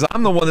this up because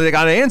I'm the one that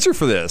got to answer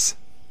for this.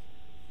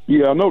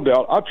 Yeah, no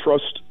doubt. I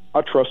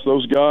trust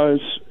those guys,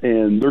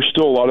 and there's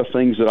still a lot of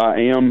things that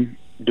I am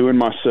doing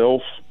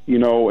myself,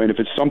 and if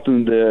it's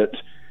something that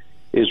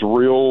is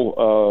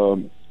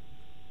real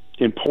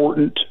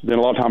important, then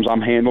a lot of times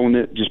I'm handling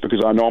it just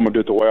because I know I'm going to do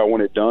it the way I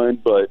want it done.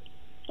 But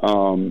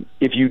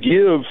if you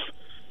give,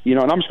 and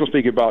I'm just going to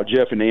speak about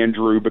Jeff and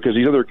Andrew because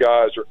these other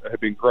guys have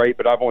been great,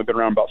 but I've only been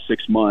around about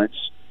 6 months.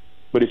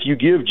 But if you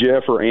give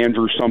Jeff or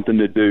Andrew something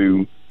to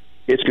do,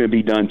 it's going to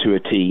be done to a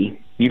T.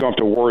 You don't have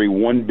to worry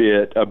one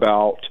bit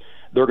about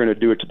they're going to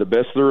do it to the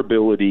best of their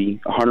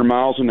ability, 100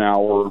 miles an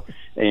hour,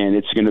 and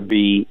it's going to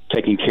be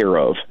taken care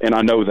of. And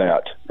I know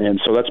that. And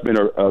so that's been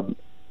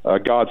a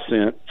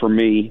godsend for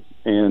me,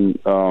 and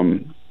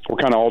we're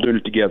kind of all doing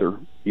it together,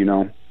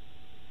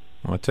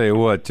 I'll tell you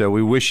what,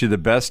 we wish you the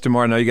best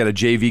tomorrow. I know you got a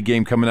JV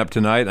game coming up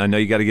tonight. I know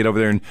you got to get over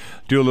there and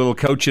do a little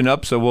coaching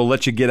up, so we'll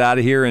let you get out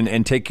of here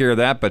and take care of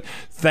that. But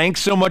thanks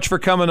so much for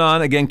coming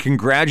on. Again,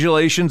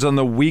 congratulations on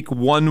the Week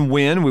 1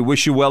 win. We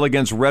wish you well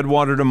against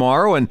Redwater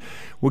tomorrow, and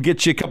we'll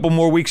get you a couple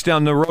more weeks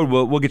down the road.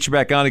 We'll get you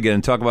back on again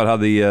and talk about how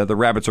the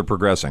Rabbits are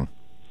progressing.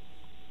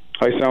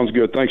 Hey, sounds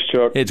good. Thanks,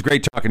 Chuck. It's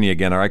great talking to you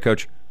again. All right,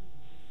 Coach?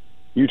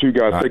 You too,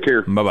 guys. Take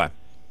care. Bye-bye.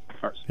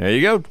 There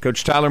you go.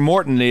 Coach Tyler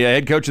Morton, the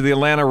head coach of the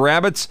Atlanta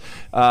Rabbits.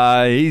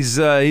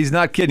 He's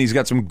not kidding. He's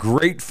got some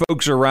great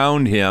folks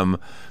around him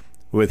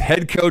with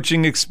head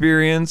coaching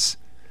experience.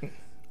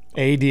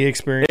 AD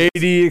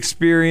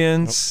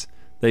experience.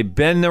 They've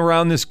been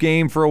around this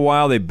game for a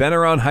while. They've been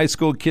around high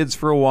school kids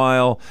for a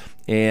while.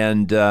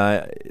 And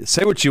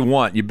say what you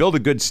want. You build a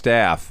good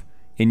staff,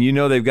 and you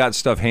know they've got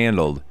stuff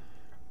handled.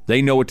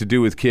 They know what to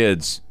do with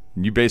kids.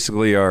 You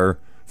basically are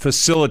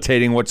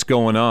facilitating what's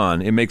going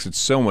on. It makes it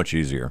so much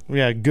easier.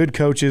 Yeah, good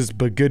coaches,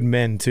 but good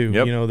men too.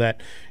 Yep.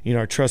 That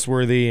are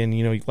trustworthy,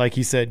 and like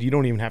he said, you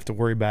don't even have to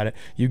worry about it.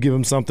 You give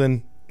them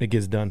something, it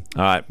gets done.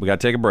 All right, we got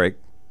to take a break.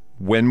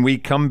 When we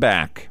come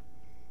back,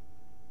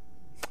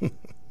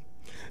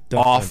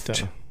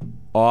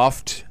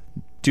 oft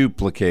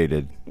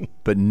duplicated,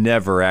 but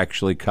never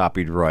actually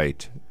copied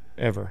right.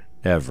 Ever.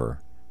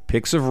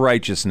 Picks of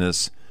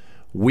Righteousness,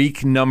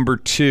 week number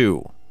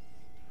 2.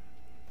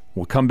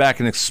 We'll come back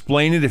and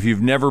explain it if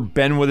you've never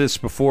been with us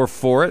before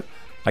for it.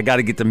 I got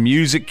to get the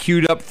music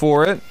queued up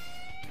for it.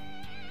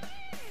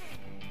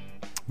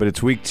 But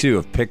it's week 2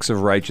 of Picks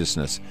of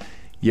Righteousness.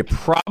 You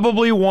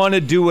probably want to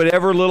do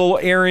whatever little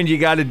errand you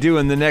got to do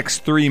in the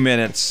next 3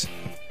 minutes.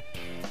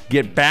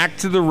 Get back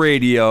to the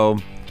radio.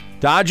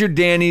 Dodger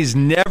Danny's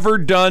never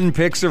done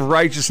Picks of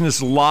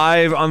Righteousness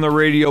live on the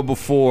radio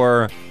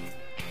before.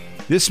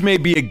 This may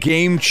be a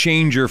game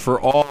changer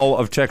for all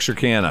of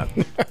Texarkana.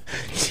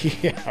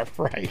 Yeah,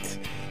 right.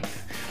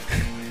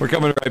 We're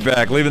coming right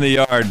back. Leaving the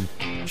Yard.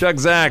 Chuck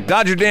Zach,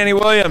 Dodger Danny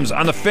Williams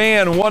on the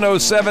Fan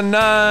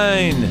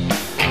 107.9.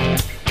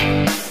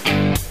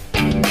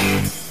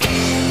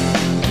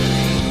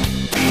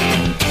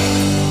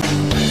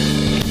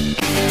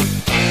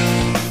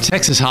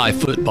 Texas High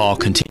football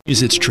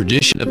continues its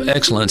tradition of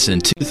excellence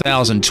in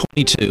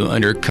 2022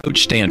 under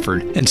Coach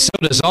Stanford, and so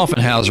does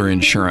Offenhauser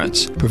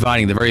Insurance,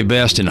 providing the very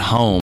best in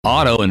home,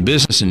 auto, and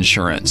business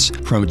insurance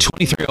from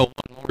 2301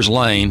 Moores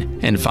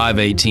Lane and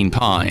 518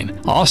 Pine.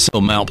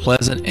 Also Mount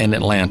Pleasant and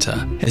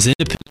Atlanta. As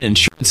independent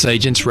insurance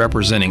agents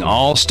representing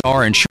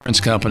all-star insurance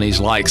companies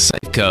like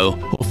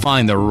Safeco will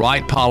find the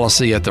right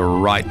policy at the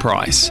right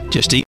price.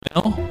 Just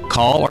email,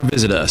 call, or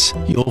visit us.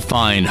 You'll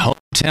find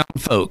hometown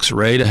folks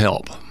ready to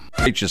help.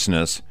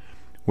 Righteousness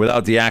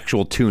without the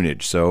actual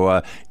tunage.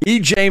 So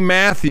E.J.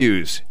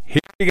 Matthews,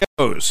 here he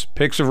goes.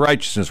 Picks of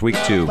Righteousness, week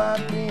 2.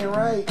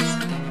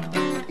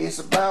 It's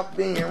about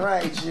being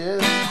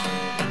righteous.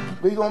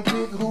 We gonna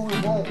pick who we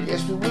want,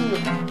 yes we will.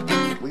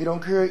 We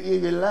don't care if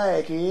you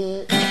like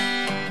it.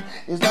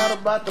 It's not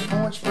about the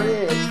point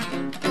spread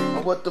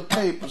or what the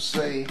papers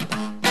say.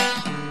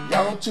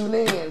 Y'all tune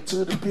in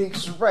to the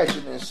Picks of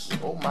Righteousness.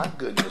 Oh my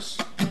goodness.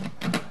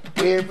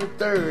 Every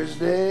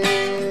Thursday.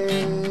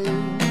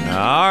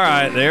 All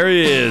right, there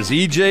he is.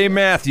 E.J.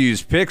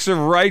 Matthews, Picks of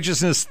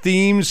Righteousness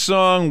theme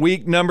song,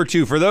 week number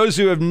 2. For those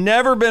who have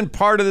never been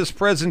part of this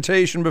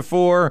presentation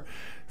before,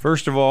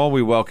 first of all,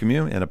 we welcome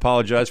you and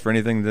apologize for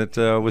anything that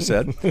was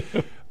said.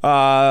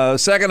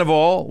 Second of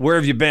all, where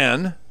have you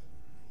been?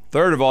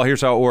 Third of all,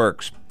 here's how it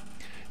works.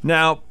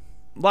 Now,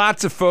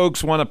 lots of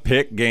folks want to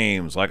pick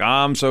games. Like,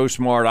 I'm so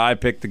smart, I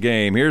picked the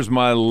game. Here's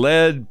my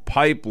lead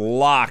pipe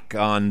lock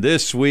on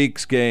this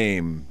week's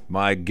game.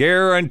 My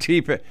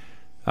guarantee pick.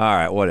 All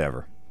right,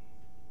 whatever.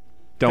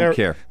 Don't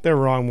care. They're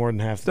wrong more than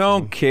half the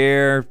Don't time.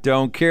 care.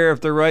 Don't care if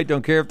they're right.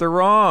 Don't care if they're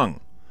wrong.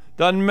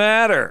 Doesn't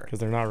matter.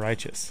 Because they're not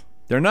righteous.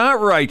 They're not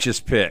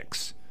righteous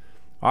picks.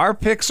 Our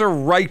picks are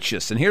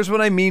righteous. And here's what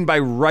I mean by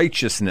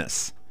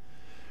righteousness.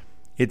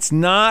 It's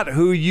not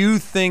who you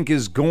think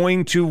is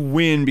going to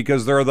win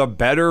because they're the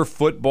better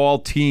football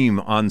team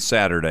on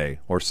Saturday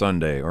or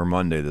Sunday or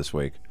Monday this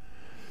week.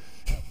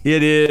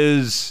 It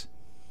is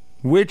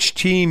which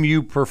team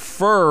you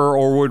prefer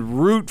or would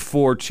root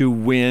for to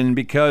win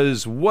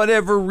because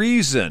whatever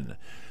reason.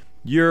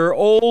 Your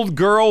old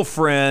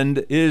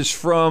girlfriend is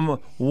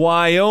from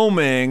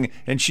Wyoming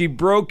and she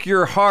broke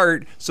your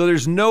heart, so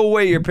there's no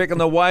way you're picking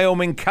the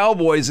Wyoming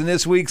Cowboys in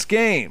this week's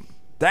game.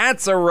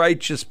 That's a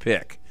righteous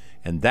pick.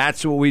 And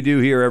that's what we do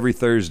here every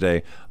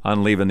Thursday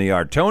on Leaving the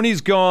Yard.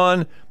 Tony's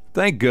gone,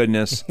 thank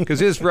goodness, because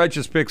his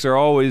righteous picks are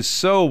always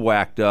so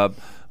whacked up.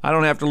 I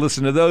don't have to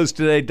listen to those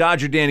today.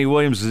 Dodger Danny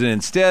Williams is in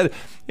instead.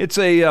 It's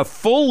a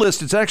full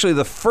list. It's actually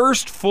the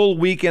first full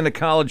weekend of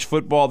college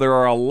football. There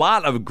are a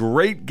lot of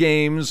great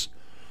games,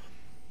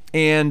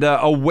 and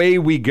away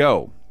we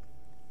go.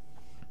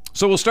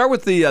 So we'll start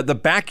with the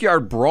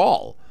Backyard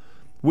Brawl,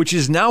 which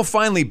is now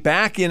finally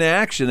back in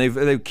action.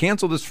 They've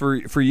canceled this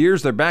for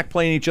years. They're back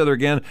playing each other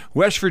again.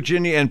 West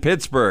Virginia and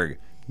Pittsburgh.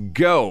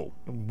 Go.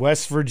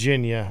 West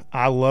Virginia.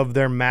 I love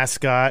their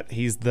mascot.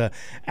 He's the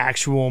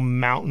actual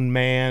mountain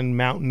man,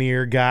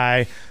 mountaineer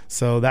guy.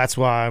 So that's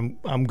why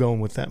I'm going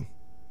with them.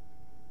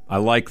 I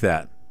like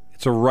that.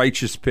 It's a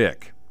righteous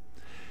pick.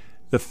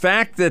 The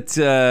fact that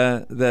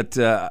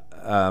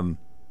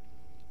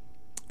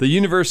the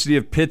University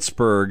of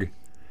Pittsburgh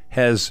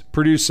has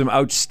produced some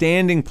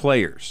outstanding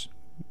players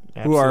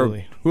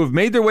Absolutely. who have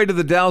made their way to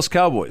the Dallas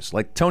Cowboys,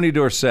 like Tony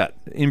Dorsett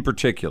in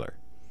particular.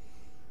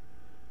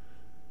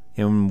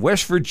 And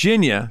West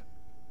Virginia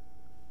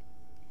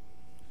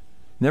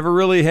never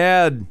really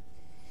had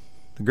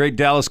the great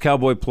Dallas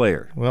Cowboy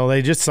player. Well,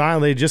 they just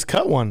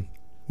cut one.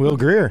 Will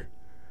Greer.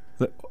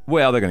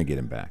 Well, they're going to get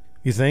him back.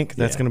 You think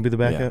that's going to be the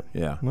backup?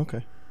 Yeah.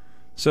 Okay.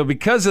 So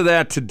because of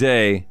that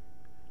today,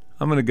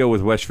 I'm going to go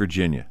with West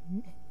Virginia.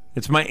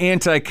 It's my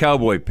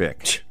anti-Cowboy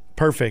pick.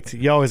 Perfect.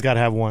 You always got to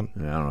have one. I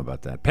don't know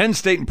about that. Penn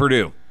State and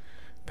Purdue.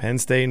 Penn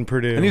State and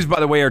Purdue. And these, by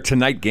the way, are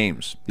tonight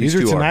games. These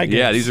are tonight games?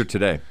 Yeah, these are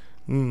today.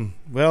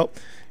 Well,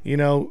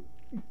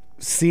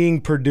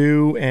 seeing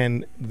Purdue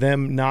and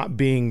them not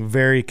being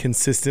very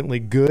consistently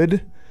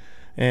good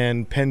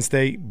and Penn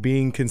State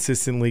being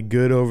consistently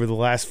good over the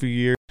last few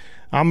years,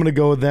 I'm going to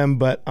go with them,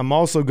 but I'm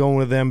also going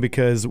with them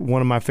because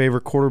one of my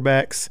favorite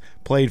quarterbacks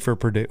played for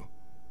Purdue.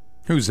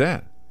 Who's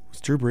that? It's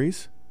Drew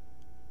Brees.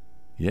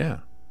 Yeah,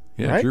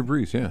 Right? Drew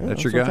Brees. Yeah,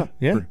 that's your guy.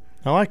 Yeah,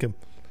 I like him.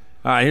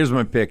 All right, here's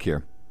my pick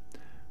here.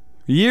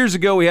 Years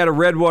ago, we had a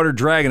Redwater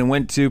Dragon and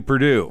went to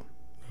Purdue.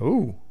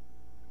 Ooh.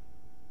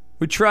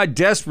 We tried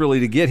desperately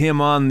to get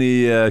him on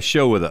the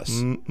show with us.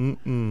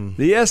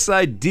 The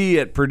SID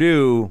at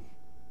Purdue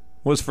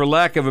was, for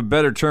lack of a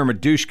better term, a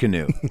douche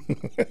canoe.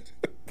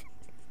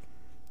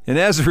 And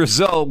as a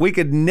result, we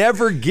could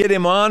never get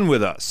him on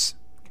with us.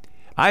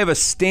 I have a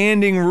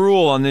standing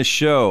rule on this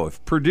show.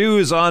 If Purdue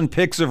is on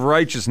Picks of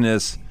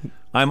Righteousness,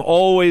 I'm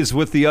always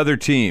with the other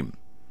team.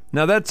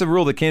 Now, that's a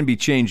rule that can be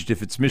changed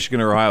if it's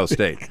Michigan or Ohio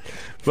State.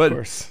 But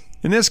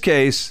in this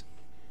case,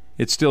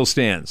 it still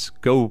stands.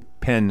 Go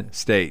Penn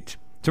State.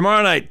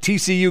 Tomorrow night,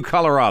 TCU,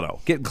 Colorado.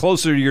 Getting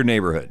closer to your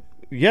neighborhood.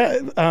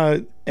 Yeah,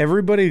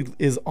 everybody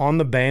is on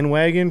the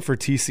bandwagon for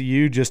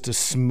TCU just to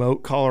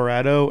smoke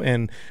Colorado,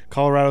 and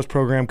Colorado's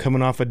program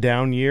coming off a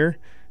down year.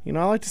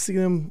 I like to see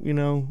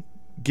them,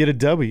 get a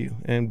W.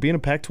 And being a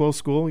Pac-12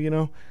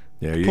 school,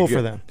 pull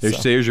for them.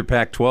 There's your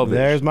Pac-12.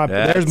 There's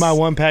my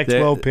one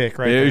Pac-12 pick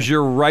right there. There's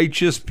your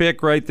righteous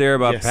pick right there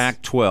about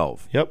Pac-12.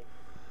 Yep.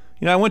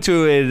 I went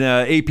to an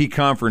AP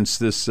conference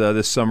this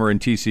summer in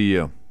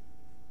TCU.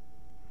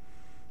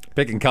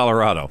 Picking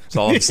Colorado. That's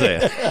all I'm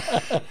saying.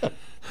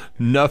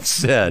 Enough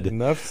said. All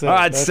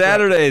right, that's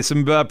Saturday,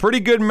 some pretty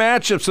good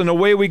matchups, and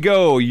away we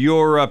go.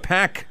 Your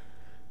Pac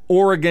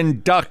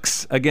Oregon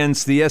Ducks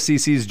against the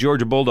SEC's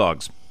Georgia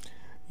Bulldogs.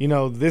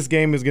 This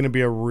game is going to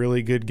be a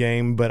really good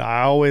game, but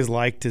I always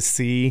like to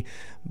see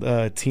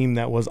the team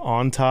that was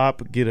on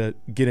top get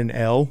an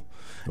L.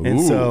 Ooh.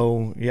 And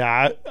so,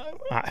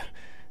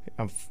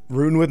 I'm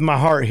rooting with my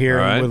heart here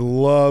and would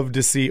love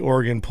to see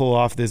Oregon pull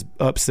off this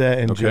upset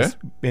and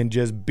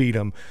just beat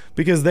them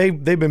because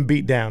they've been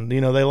beat down.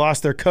 They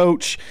lost their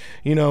coach.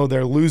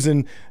 They're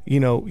losing.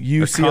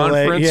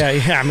 UCLA.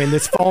 Yeah. I mean,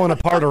 it's falling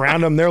apart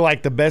around them. They're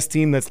like the best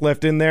team that's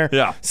left in there.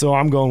 Yeah. So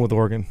I'm going with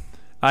Oregon.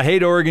 I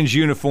hate Oregon's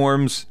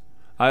uniforms.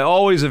 I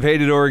always have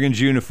hated Oregon's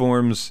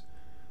uniforms.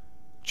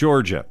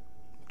 Georgia,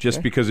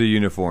 just because of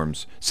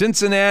uniforms.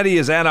 Cincinnati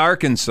is at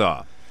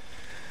Arkansas.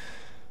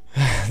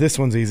 This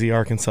one's easy,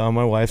 Arkansas.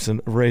 My wife's a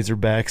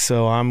Razorback,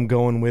 so I'm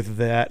going with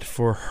that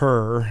for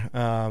her.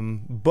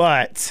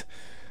 But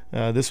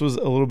this was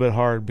a little bit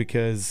hard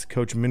because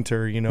Coach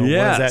Minter,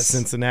 was at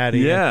Cincinnati.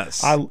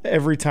 Yes.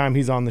 Every time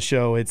he's on the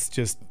show, it's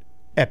just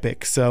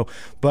epic. So,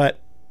 but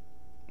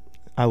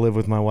I live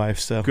with my wife,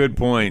 so good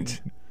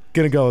point.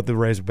 Gonna go with the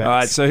Razorbacks. All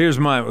right, so here's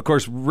mine. Of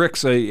course,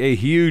 Rick's a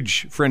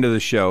huge friend of the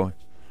show.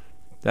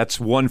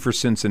 That's 1 for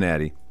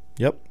Cincinnati.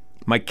 Yep.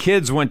 My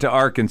kids went to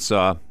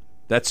Arkansas.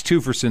 That's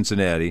 2 for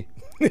Cincinnati.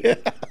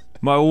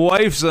 My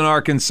wife's an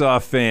Arkansas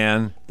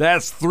fan.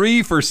 That's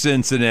 3 for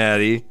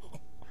Cincinnati.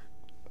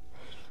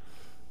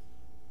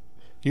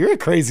 You're a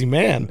crazy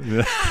man.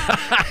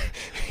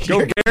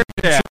 Go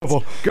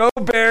Bearcats. Go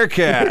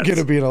Bearcats. You're going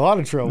to be in a lot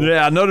of trouble.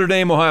 Yeah, Notre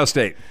Dame, Ohio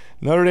State.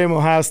 Notre Dame,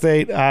 Ohio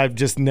State. I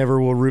just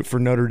never will root for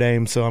Notre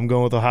Dame, so I'm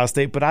going with Ohio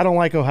State. But I don't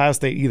like Ohio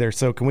State either.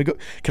 So can we go?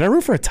 Can I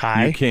root for a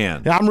tie? You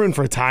can. Yeah, I'm rooting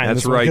for a tie.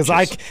 That's right.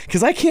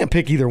 Because I can't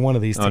pick either one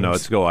of these teams. Oh no,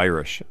 let's go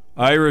Irish.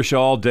 Irish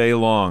all day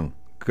long.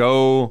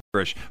 Go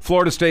Irish.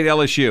 Florida State,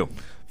 LSU.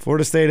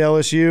 Florida State,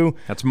 LSU.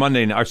 That's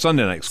Monday night or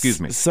Sunday night. Excuse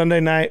me.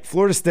 Sunday night.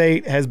 Florida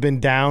State has been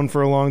down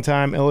for a long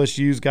time.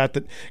 LSU's got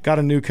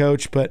a new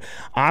coach, but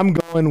I'm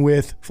going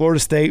with Florida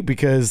State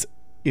because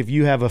if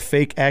you have a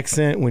fake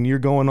accent when you're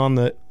going on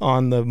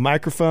the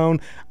microphone,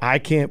 I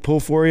can't pull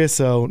for you.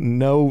 So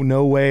no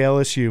way,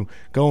 LSU.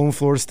 Going with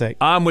Florida State.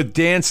 I'm with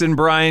dancing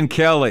Brian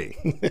Kelly.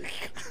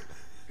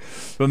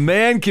 The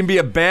man can be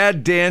a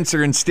bad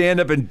dancer and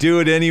stand up and do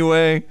it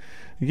anyway.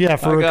 Yeah,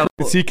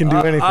 he can do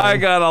anything. I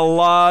got a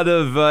lot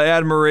of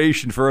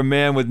admiration for a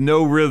man with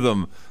no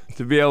rhythm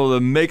to be able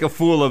to make a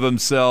fool of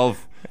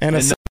himself and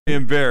not be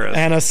embarrassed.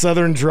 And a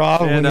southern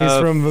draw when he's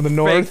from the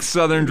north. Fake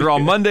southern draw.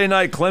 Monday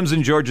night,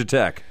 Clemson, Georgia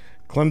Tech.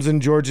 Clemson,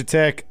 Georgia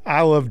Tech.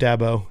 I love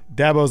Dabo.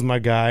 Dabo's my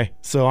guy,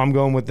 so I'm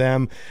going with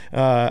them.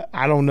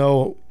 I don't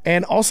know.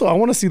 And also, I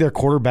want to see their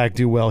quarterback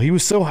do well. He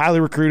was so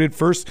highly recruited.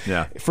 First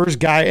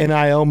guy,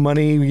 NIL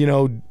money,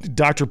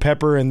 Dr.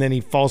 Pepper, and then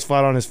he falls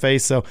flat on his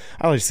face. So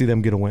I like to see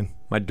them get a win.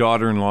 My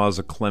daughter-in-law is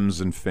a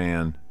Clemson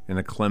fan, and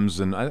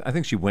I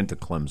think she went to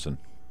Clemson.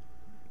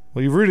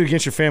 Well, you rooted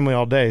against your family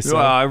all day, so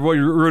I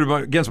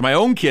rooted against my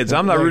own kids.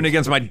 I'm not rooting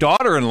against my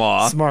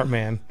daughter-in-law. smart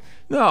man.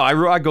 No,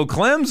 I go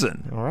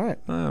Clemson. All right.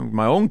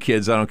 My own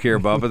kids I don't care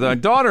about, but my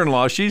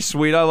daughter-in-law, she's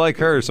sweet. I like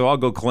her, so I'll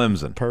go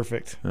Clemson.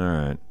 Perfect. All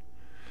right.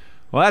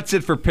 Well, that's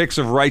it for Picks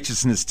of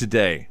Righteousness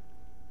today.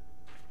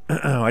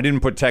 I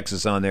didn't put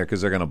Texas on there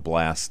because they're going to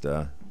blast.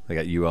 They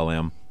got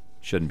ULM.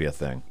 Shouldn't be a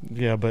thing.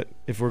 Yeah, but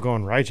if we're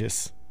going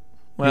righteous.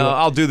 Well,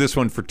 I'll do this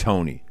one for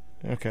Tony.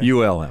 Okay.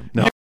 ULM.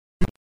 No.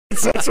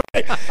 That's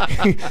right.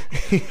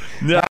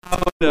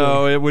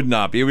 No, it would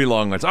not be. It would be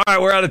long ones. All right,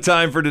 we're out of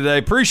time for today.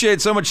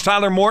 Appreciate so much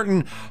Tyler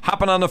Morton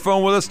hopping on the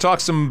phone with us, talk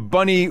some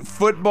bunny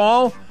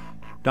football.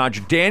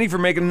 Dodger Danny for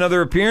making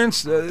another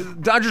appearance.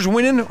 Dodgers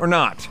winning or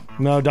not?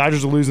 No,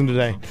 Dodgers are losing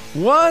today.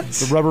 What?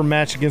 The rubber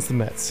match against the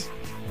Mets.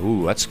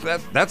 Ooh, that's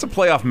a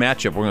playoff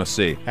matchup we're going to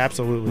see.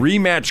 Absolutely.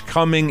 Rematch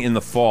coming in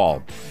the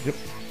fall. Yep.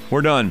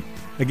 We're done.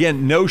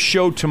 Again, no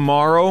show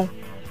tomorrow.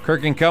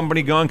 Kirk and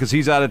Company gone because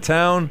he's out of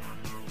town.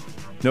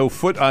 No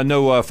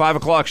 5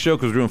 o'clock show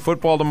because we're doing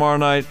football tomorrow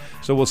night.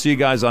 So we'll see you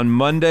guys on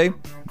Monday.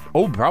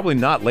 Oh, probably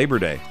not Labor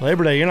Day.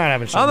 Labor Day, you're not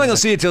having a show. I don't think I'll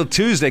see you till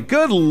Tuesday.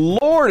 Good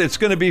Lord, it's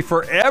going to be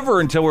forever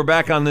until we're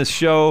back on this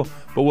show.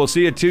 But we'll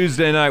see you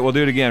Tuesday night. We'll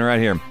do it again right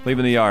here.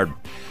 Leaving the Yard.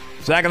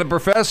 Zach and the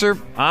Professor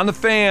on the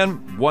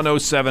Fan,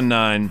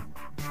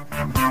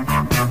 107.9.